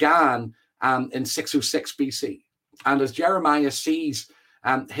 which began in 606 BC. And as Jeremiah sees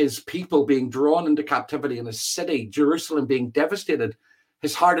his people being drawn into captivity and his city, Jerusalem, being devastated,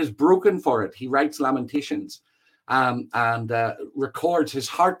 his heart is broken for it. He writes Lamentations and records his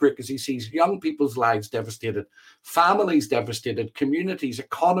heartbreak as he sees young people's lives devastated, families devastated, communities,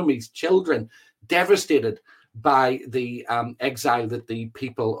 economies, children devastated by the exile that the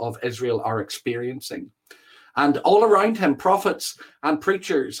people of Israel are experiencing. And all around him, prophets and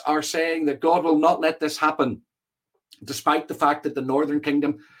preachers are saying that God will not let this happen, despite the fact that the northern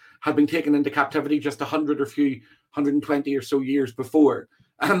kingdom had been taken into captivity just 120 or so years before.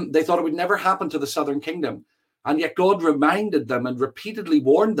 They thought it would never happen to the southern kingdom. And yet God reminded them and repeatedly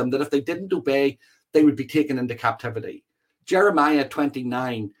warned them that if they didn't obey, they would be taken into captivity. Jeremiah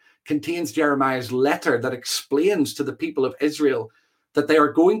 29 contains Jeremiah's letter that explains to the people of Israel that they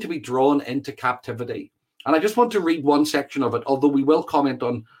are going to be drawn into captivity. And I just want to read one section of it, although we will comment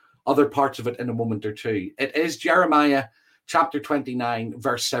on other parts of it in a moment or two. It is Jeremiah chapter 29,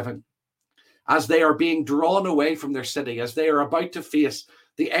 verse 7. As they are being drawn away from their city, as they are about to face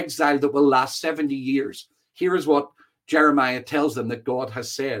the exile that will last 70 years, here is what Jeremiah tells them that God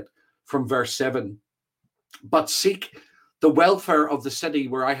has said from verse 7. But seek the welfare of the city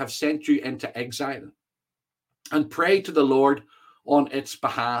where I have sent you into exile, and pray to the Lord on its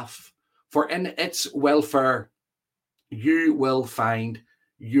behalf, for in its welfare you will find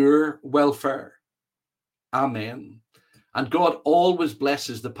your welfare. Amen. And God always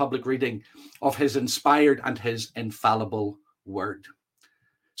blesses the public reading of his inspired and his infallible word.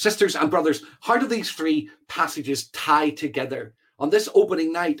 Sisters and brothers, how do these three passages tie together? On this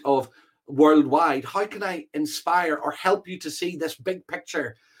opening night of Worldwide, how can I inspire or help you to see this big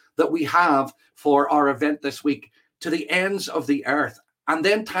picture that we have for our event this week to the ends of the earth, and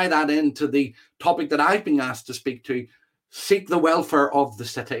then tie that into the topic that I've been asked to speak to: seek the welfare of the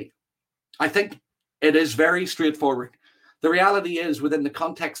city? I think it is very straightforward. The reality is, within the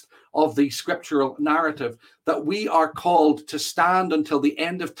context of the scriptural narrative, that we are called to stand until the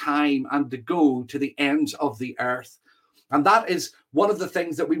end of time and to go to the ends of the earth. And that is one of the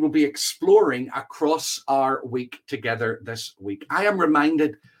things that we will be exploring across our week together this week. I am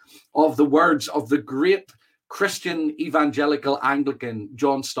reminded of the words of the great Christian evangelical Anglican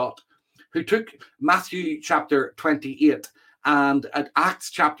John Stott, who took Matthew chapter 28 and at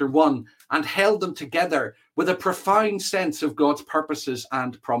Acts chapter 1 and held them together with a profound sense of God's purposes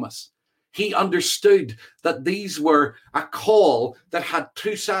and promise. He understood that these were a call that had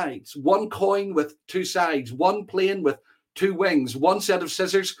two sides, one coin with two sides, one plane with two wings, one set of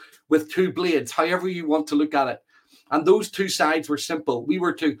scissors with two blades, however you want to look at it. And those two sides were simple. We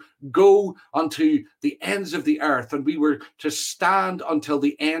were to go unto the ends of the earth, and we were to stand until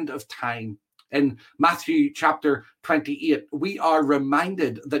the end of time. In Matthew chapter 28, we are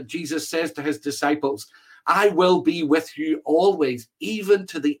reminded that Jesus says to his disciples, I will be with you always, even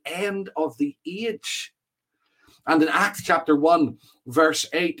to the end of the age. And in Acts chapter 1, verse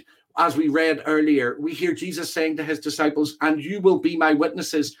 8, as we read earlier, we hear Jesus saying to his disciples, and you will be my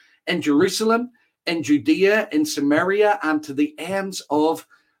witnesses in Jerusalem, in Judea, in Samaria, and to the ends of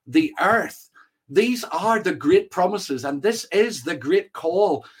the earth. These are the great promises, and this is the great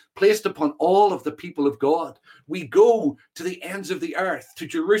call placed upon all of the people of God. We go to the ends of the earth, to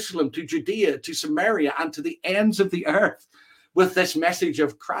Jerusalem, to Judea, to Samaria, and to the ends of the earth with this message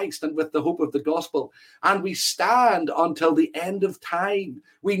of Christ and with the hope of the gospel. And we stand until the end of time.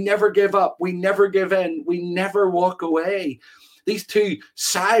 We never give up. We never give in. We never walk away. These two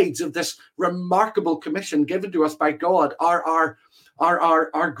sides of this remarkable commission given to us by God are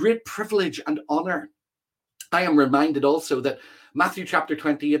our great privilege and honor. I am reminded also that Matthew chapter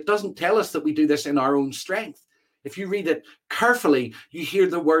 20, it doesn't tell us that we do this in our own strength. If you read it carefully, you hear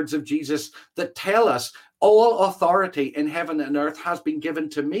the words of Jesus that tell us, all authority in heaven and earth has been given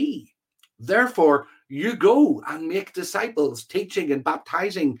to me. Therefore, you go and make disciples, teaching and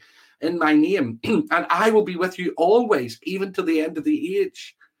baptizing in my name, and I will be with you always, even to the end of the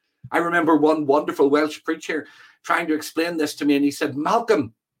age. I remember one wonderful Welsh preacher trying to explain this to me, and he said,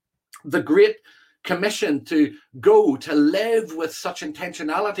 Malcolm, the great commission to go, to live with such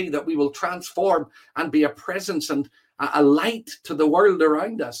intentionality that we will transform and be a presence and a light to the world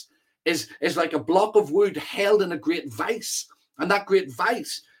around us is like a block of wood held in a great vice. And that great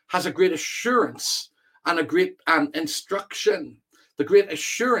vice has a great assurance and a great instruction. The great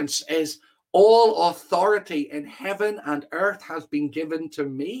assurance is all authority in heaven and earth has been given to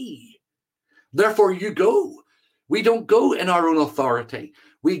me. Therefore, you go. We don't go in our own authority.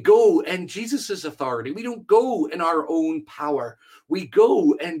 We go in Jesus's authority. We don't go in our own power. We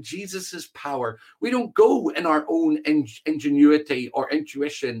go in Jesus's power. We don't go in our own ingenuity or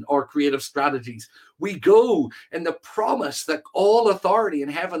intuition or creative strategies. We go in the promise that all authority in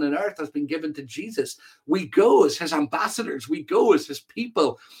heaven and earth has been given to Jesus. We go as his ambassadors. We go as his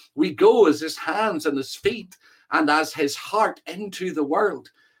people. We go as his hands and his feet and as his heart into the world.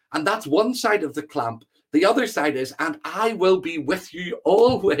 And that's one side of the clamp. The other side is, and I will be with you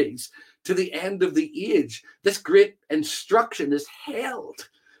always to the end of the age. This great instruction is held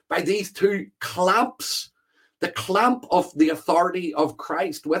by these two clamps, the clamp of the authority of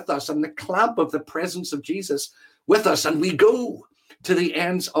Christ with us and the clamp of the presence of Jesus with us. And we go to the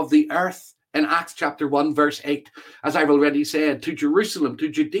ends of the earth in Acts chapter 1, verse 8, as I've already said, to Jerusalem, to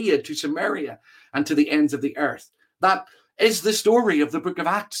Judea, to Samaria, and to the ends of the earth. That is the story of the book of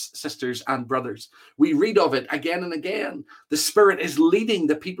Acts, sisters and brothers. We read of it again and again. The Spirit is leading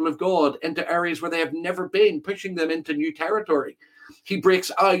the people of God into areas where they have never been, pushing them into new territory. He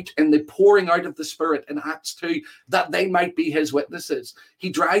breaks out in the pouring out of the Spirit in Acts 2 that they might be his witnesses.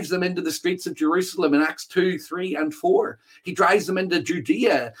 He drives them into the streets of Jerusalem in Acts 2, 3, and 4. He drives them into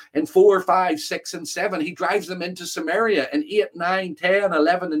Judea in 4, 5, 6, and 7. He drives them into Samaria in 8, 9, 10,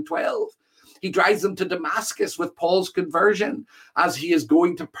 11, and 12. He drives them to Damascus with Paul's conversion as he is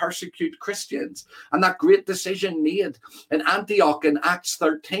going to persecute Christians. And that great decision made in Antioch in Acts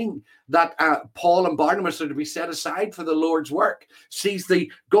 13 that Paul and Barnabas are to be set aside for the Lord's work sees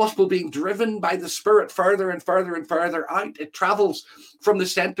the gospel being driven by the Spirit further and further and further out. It travels from the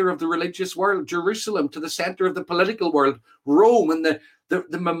center of the religious world, Jerusalem, to the center of the political world, Rome, and the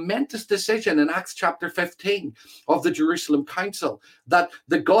momentous decision in Acts chapter 15 of the Jerusalem Council that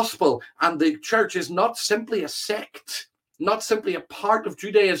the gospel and the church is not simply a sect, not simply a part of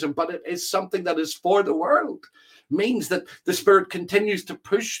Judaism, but it is something that is for the world, means that the Spirit continues to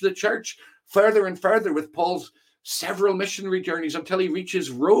push the church further and further with Paul's several missionary journeys until he reaches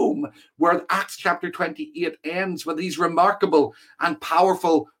Rome, where Acts chapter 28 ends with these remarkable and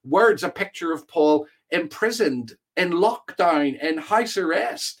powerful words, a picture of Paul imprisoned, in lockdown, in house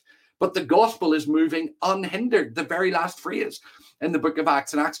arrest, but the gospel is moving unhindered. The very last phrase in the book of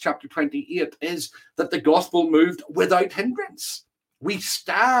Acts, in Acts chapter 28, is that the gospel moved without hindrance. We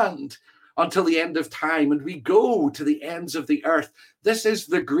stand until the end of time and we go to the ends of the earth. This is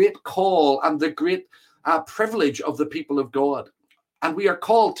the great call and the great privilege of the people of God. And we are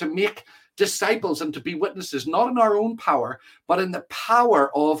called to make disciples and to be witnesses, not in our own power, but in the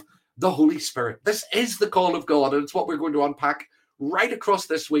power of the Holy Spirit. This is the call of God, and it's what we're going to unpack right across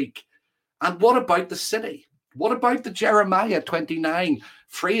this week. And what about the city? What about the Jeremiah 29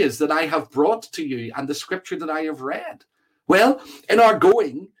 phrase that I have brought to you and the scripture that I have read? Well, in our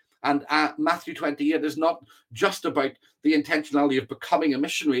going, and Matthew 28 is not just about the intentionality of becoming a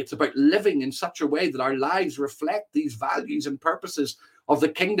missionary. It's about living in such a way that our lives reflect these values and purposes of the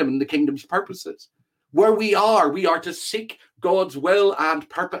kingdom and the kingdom's purposes. Where we are to seek God's will and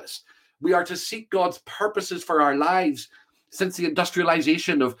purpose. We are to seek God's purposes for our lives. Since the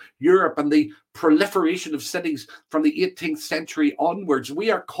industrialization of Europe and the proliferation of cities from the 18th century onwards, we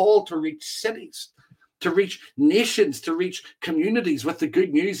are called to reach cities, to reach nations, to reach communities with the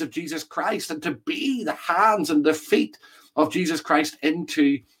good news of Jesus Christ, and to be the hands and the feet of Jesus Christ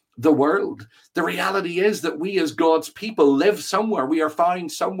into the world. The reality is that we as God's people live somewhere. We are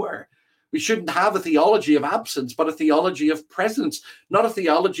found somewhere. We shouldn't have a theology of absence, but a theology of presence, not a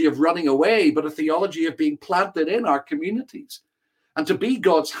theology of running away, but a theology of being planted in our communities. And to be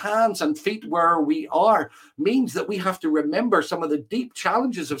God's hands and feet where we are means that we have to remember some of the deep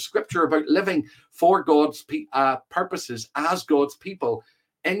challenges of Scripture about living for God's purposes as God's people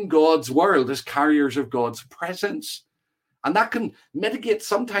in God's world as carriers of God's presence. And that can mitigate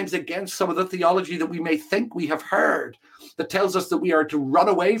sometimes against some of the theology that we may think we have heard that tells us that we are to run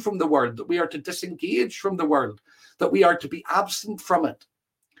away from the world, that we are to disengage from the world, that we are to be absent from it.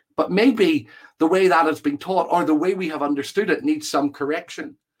 But maybe the way that has been taught or the way we have understood it needs some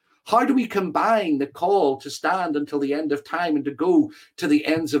correction. How do we combine the call to stand until the end of time and to go to the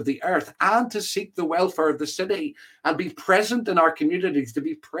ends of the earth and to seek the welfare of the city and be present in our communities, to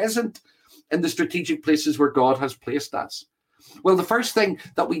be present in the strategic places where God has placed us? Well, the first thing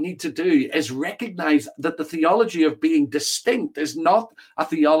that we need to do is recognize that the theology of being distinct is not a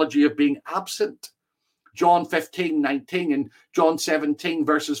theology of being absent. John 15:19 and John 17,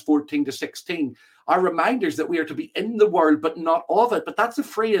 verses 14 to 16 are reminders that we are to be in the world, but not of it. But that's a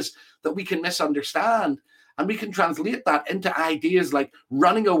phrase that we can misunderstand. And we can translate that into ideas like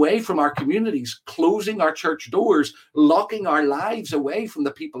running away from our communities, closing our church doors, locking our lives away from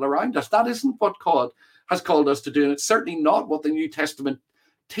the people around us. That isn't what God has called us to do. And it's certainly not what the New Testament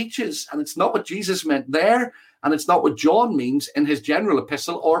teaches. And it's not what Jesus meant there. And it's not what John means in his general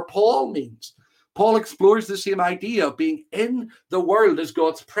epistle or Paul means. Paul explores the same idea of being in the world as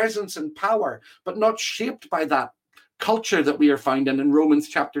God's presence and power, but not shaped by that culture that we are finding in Romans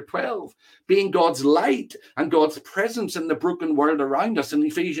chapter 12, being God's light and God's presence in the broken world around us in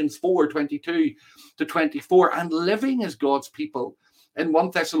Ephesians 4:22 to 24, and living as God's people in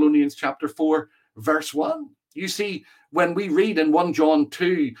 1 Thessalonians chapter 4, verse 1. You see, when we read in 1 John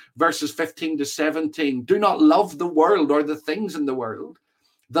 2, verses 15 to 17, do not love the world or the things in the world.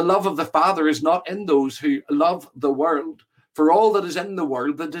 The love of the Father is not in those who love the world. For all that is in the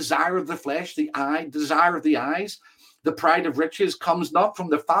world, the desire of the flesh, the desire of the eyes, the pride of riches comes not from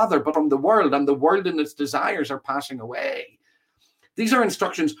the Father, but from the world, and the world and its desires are passing away. These are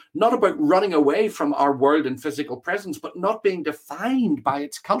instructions not about running away from our world and physical presence, but not being defined by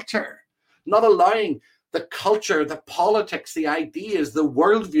its culture, not allowing the culture, the politics, the ideas, the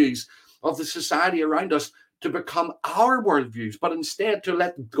worldviews of the society around us to become our worldviews, but instead to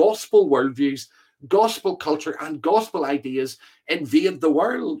let gospel worldviews, gospel culture, and gospel ideas invade the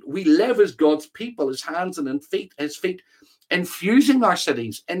world. We live as God's people, his hands and his feet, infusing our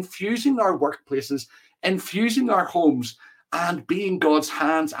cities, infusing our workplaces, infusing our homes, and being God's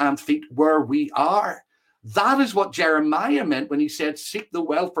hands and feet where we are. That is what Jeremiah meant when he said, seek the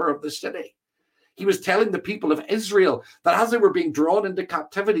welfare of the city. He was telling the people of Israel that as they were being drawn into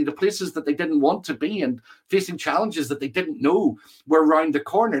captivity to places that they didn't want to be and facing challenges that they didn't know were around the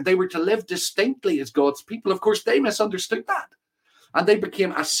corner, they were to live distinctly as God's people. Of course, they misunderstood that. And they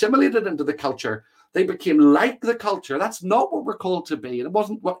became assimilated into the culture. They became like the culture. That's not what we're called to be. And it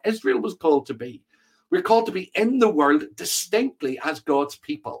wasn't what Israel was called to be. We're called to be in the world distinctly as God's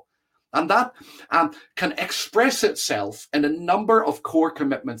people. And that can express itself in a number of core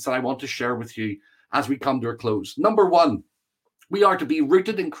commitments that I want to share with you as we come to a close. Number one, we are to be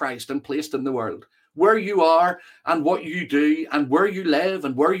rooted in Christ and placed in the world. Where you are and what you do and where you live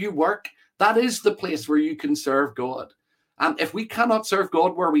and where you work, that is the place where you can serve God. And if we cannot serve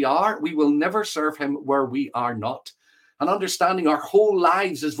God where we are, we will never serve him where we are not. And understanding our whole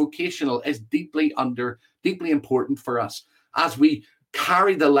lives as vocational is deeply important for us as we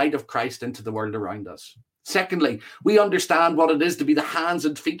carry the light of Christ into the world around us. Secondly, we understand what it is to be the hands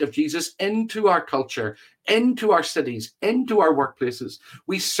and feet of Jesus into our culture, into our cities, into our workplaces.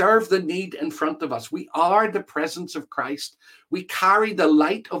 We serve the need in front of us. We are the presence of Christ. We carry the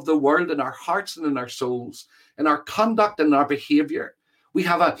light of the world in our hearts and in our souls, in our conduct and our behavior. We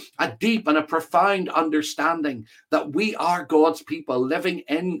have a deep and a profound understanding that we are God's people living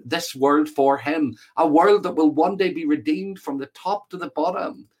in this world for him, a world that will one day be redeemed from the top to the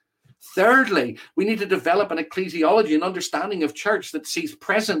bottom. Thirdly, we need to develop an ecclesiology, an understanding of church that sees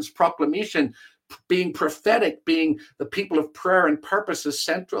presence, proclamation, being prophetic, being the people of prayer and purpose as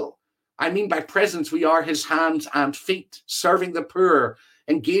central. I mean by presence, we are his hands and feet, serving the poor,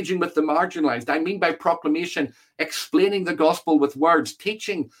 engaging with the marginalized. I mean by proclamation, explaining the gospel with words,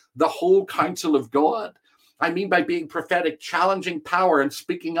 teaching the whole counsel of God. I mean by being prophetic, challenging power and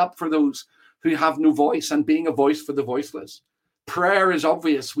speaking up for those who have no voice and being a voice for the voiceless. Prayer is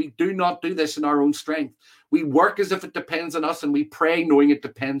obvious. We do not do this in our own strength. We work as if it depends on us, and we pray knowing it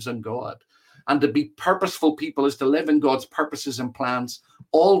depends on God. And to be purposeful people is to live in God's purposes and plans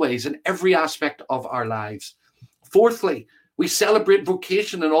always in every aspect of our lives. Fourthly, we celebrate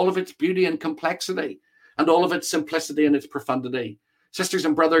vocation in all of its beauty and complexity and all of its simplicity and its profundity. Sisters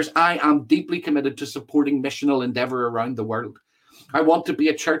and brothers, I am deeply committed to supporting missional endeavor around the world. I want to be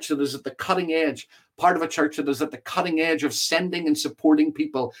a church that is at the cutting edge, part of a church that is at the cutting edge of sending and supporting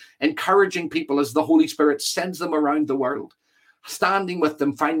people, encouraging people as the Holy Spirit sends them around the world, standing with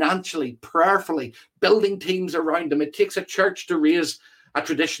them financially, prayerfully, building teams around them. It takes a church to raise a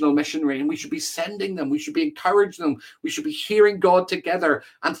traditional missionary, and we should be sending them. We should be encouraging them. We should be hearing God together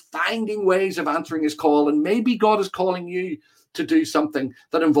and finding ways of answering his call. And maybe God is calling you to do something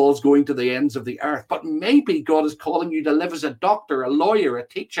that involves going to the ends of the earth. But maybe God is calling you to live as a doctor, a lawyer, a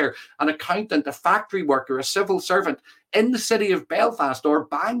teacher, an accountant, a factory worker, a civil servant in the city of Belfast or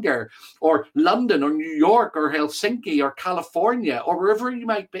Bangor or London or New York or Helsinki or California or wherever you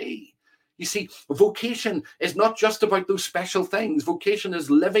might be. You see, vocation is not just about those special things. Vocation is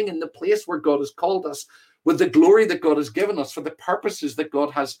living in the place where God has called us with the glory that God has given us for the purposes that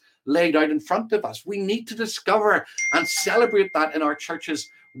God has laid out in front of us. We need to discover and celebrate that in our churches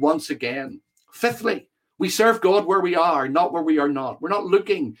once again. Fifthly, we serve God where we are, not where we are not. We're not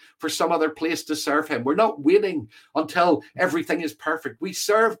looking for some other place to serve him. We're not waiting until everything is perfect. We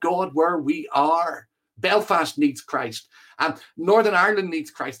serve God where we are. Belfast needs Christ, and Northern Ireland needs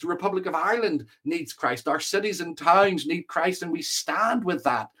Christ. The Republic of Ireland needs Christ. Our cities and towns need Christ, and we stand with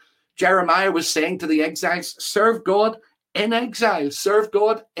that. Jeremiah was saying to the exiles, serve God in exile, serve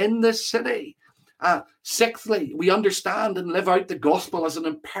God in this city. Sixthly, we understand and live out the gospel as an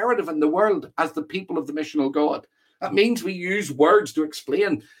imperative in the world as the people of the missional God. That means we use words to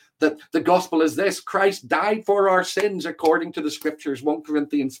explain that the gospel is this: Christ died for our sins according to the scriptures, 1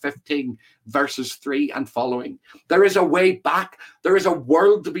 Corinthians 15, verses 3 and following. There is a way back. There is a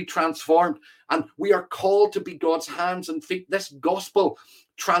world to be transformed, and we are called to be God's hands and feet. This gospel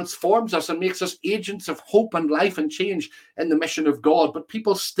transforms us and makes us agents of hope and life and change in the mission of God. But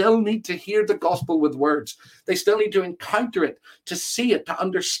people still need to hear the gospel with words. They still need to encounter it, to see it, to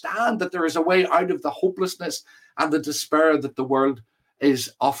understand that there is a way out of the hopelessness and the despair that the world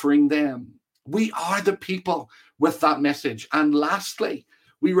is offering them. We are the people with that message. And lastly,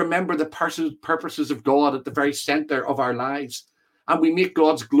 we remember the purposes of God at the very center of our lives. And we make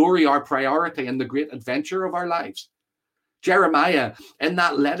God's glory our priority in the great adventure of our lives. Jeremiah, in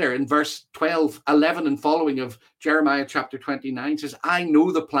that letter, in verse 12, 11 and following of Jeremiah chapter 29, says, I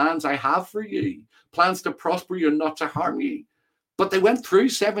know the plans I have for you, plans to prosper you and not to harm you. But they went through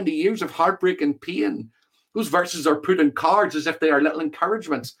 70 years of heartbreak and pain. Those verses are put in cards as if they are little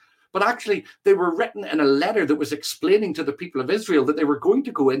encouragements. But actually, they were written in a letter that was explaining to the people of Israel that they were going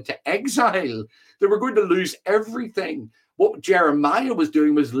to go into exile. They were going to lose everything. What Jeremiah was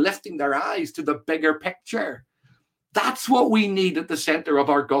doing was lifting their eyes to the bigger picture. That's what we need at the center of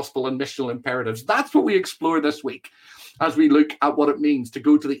our gospel and missional imperatives. That's what we explore this week as we look at what it means to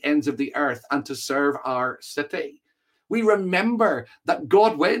go to the ends of the earth and to serve our city. We remember that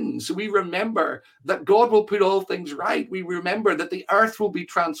God wins. We remember that God will put all things right. We remember that the earth will be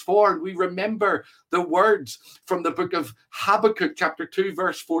transformed. We remember the words from the book of Habakkuk, chapter 2,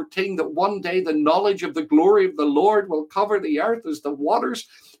 verse 14, that one day the knowledge of the glory of the Lord will cover the earth as the waters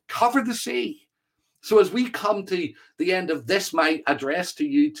cover the sea. So as we come to the end of this, my address to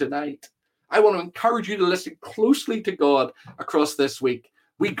you tonight, I want to encourage you to listen closely to God across this week.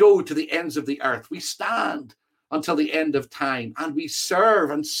 We go to the ends of the earth. We stand until the end of time, and we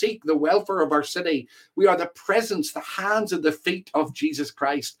serve and seek the welfare of our city. We are the presence, the hands and the feet of Jesus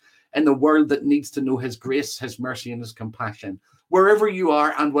Christ in the world that needs to know his grace, his mercy, and his compassion. Wherever you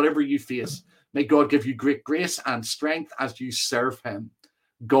are and whatever you face, May God give you great grace and strength as you serve him.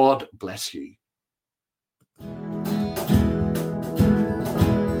 God bless you.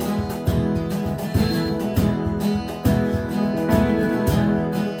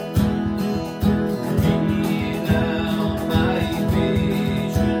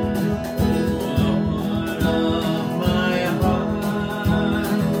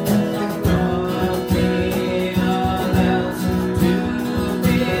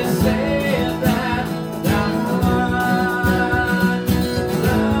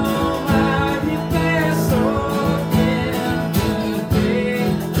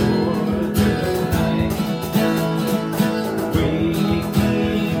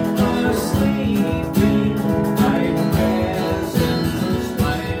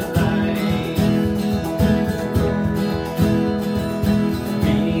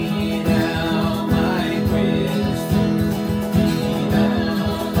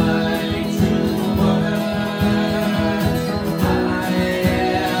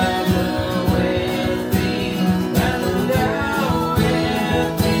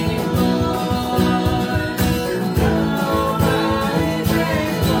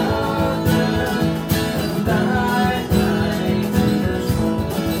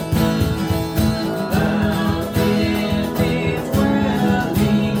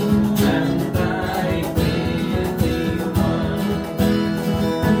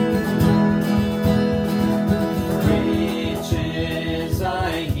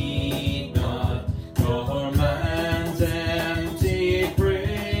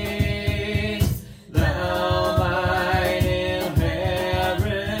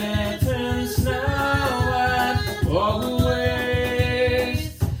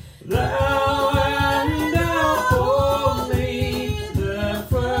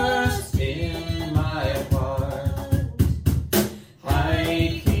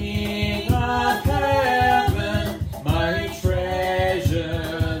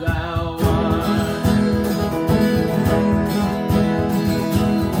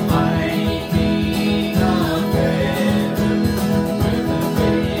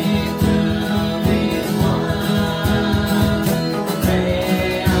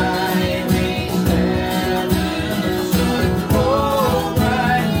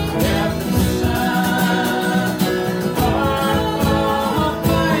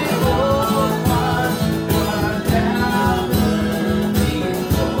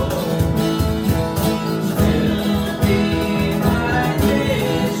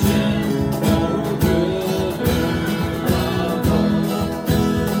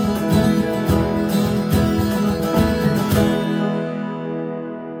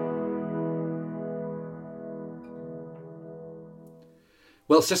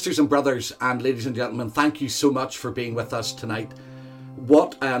 Well, sisters and brothers and ladies and gentlemen, thank you so much for being with us tonight.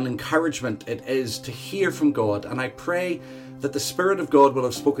 What an encouragement it is to hear from God, and I pray that the Spirit of God will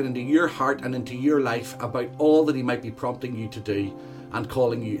have spoken into your heart and into your life about all that he might be prompting you to do and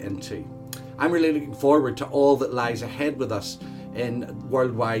calling you into. I'm really looking forward to all that lies ahead with us in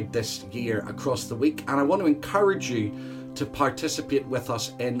Worldwide this year across the week, and I want to encourage you to participate with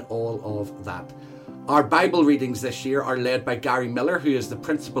us in all of that. Our Bible readings this year are led by Gary Miller, who is the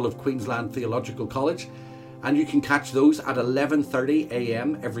principal of Queensland Theological College, and you can catch those at 11:30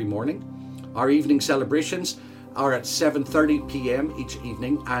 a.m. every morning. Our evening celebrations are at 7:30 p.m. each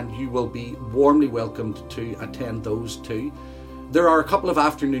evening, and you will be warmly welcomed to attend those too. There are a couple of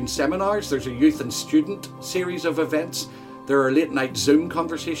afternoon seminars. There's a youth and student series of events. There are late night Zoom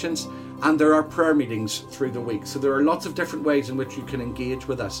conversations, and there are prayer meetings through the week. So there are lots of different ways in which you can engage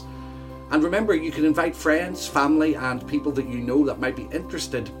with us. And remember, you can invite friends, family, and people that you know that might be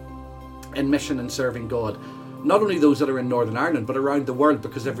interested in mission and serving God. Not only those that are in Northern Ireland, but around the world,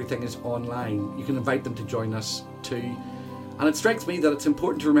 because everything is online. You can invite them to join us too. And it strikes me that it's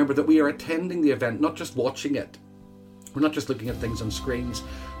important to remember that we are attending the event, not just watching it. We're not just looking at things on screens,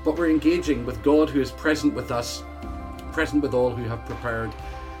 but we're engaging with God, who is present with us, present with all who have prepared,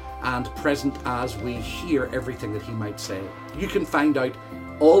 and present as we hear everything that he might say. You can find out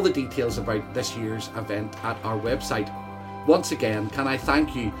all the details about this year's event at our website. Once again, can I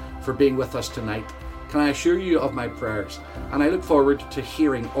thank you for being with us tonight? Can I assure you of my prayers? And I look forward to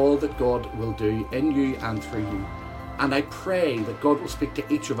hearing all that God will do in you and through you. And I pray that God will speak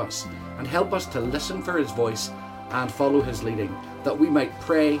to each of us and help us to listen for his voice and follow his leading, that we might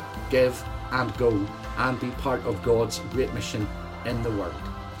pray, give, and go, and be part of God's great mission in the world.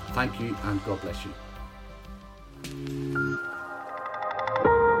 Thank you, and God bless you.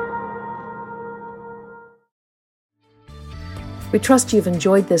 We trust you've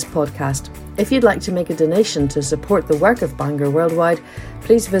enjoyed this podcast. If you'd like to make a donation to support the work of Bangor Worldwide,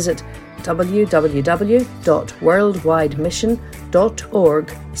 please visit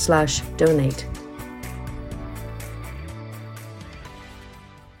www.worldwidemission.org/donate.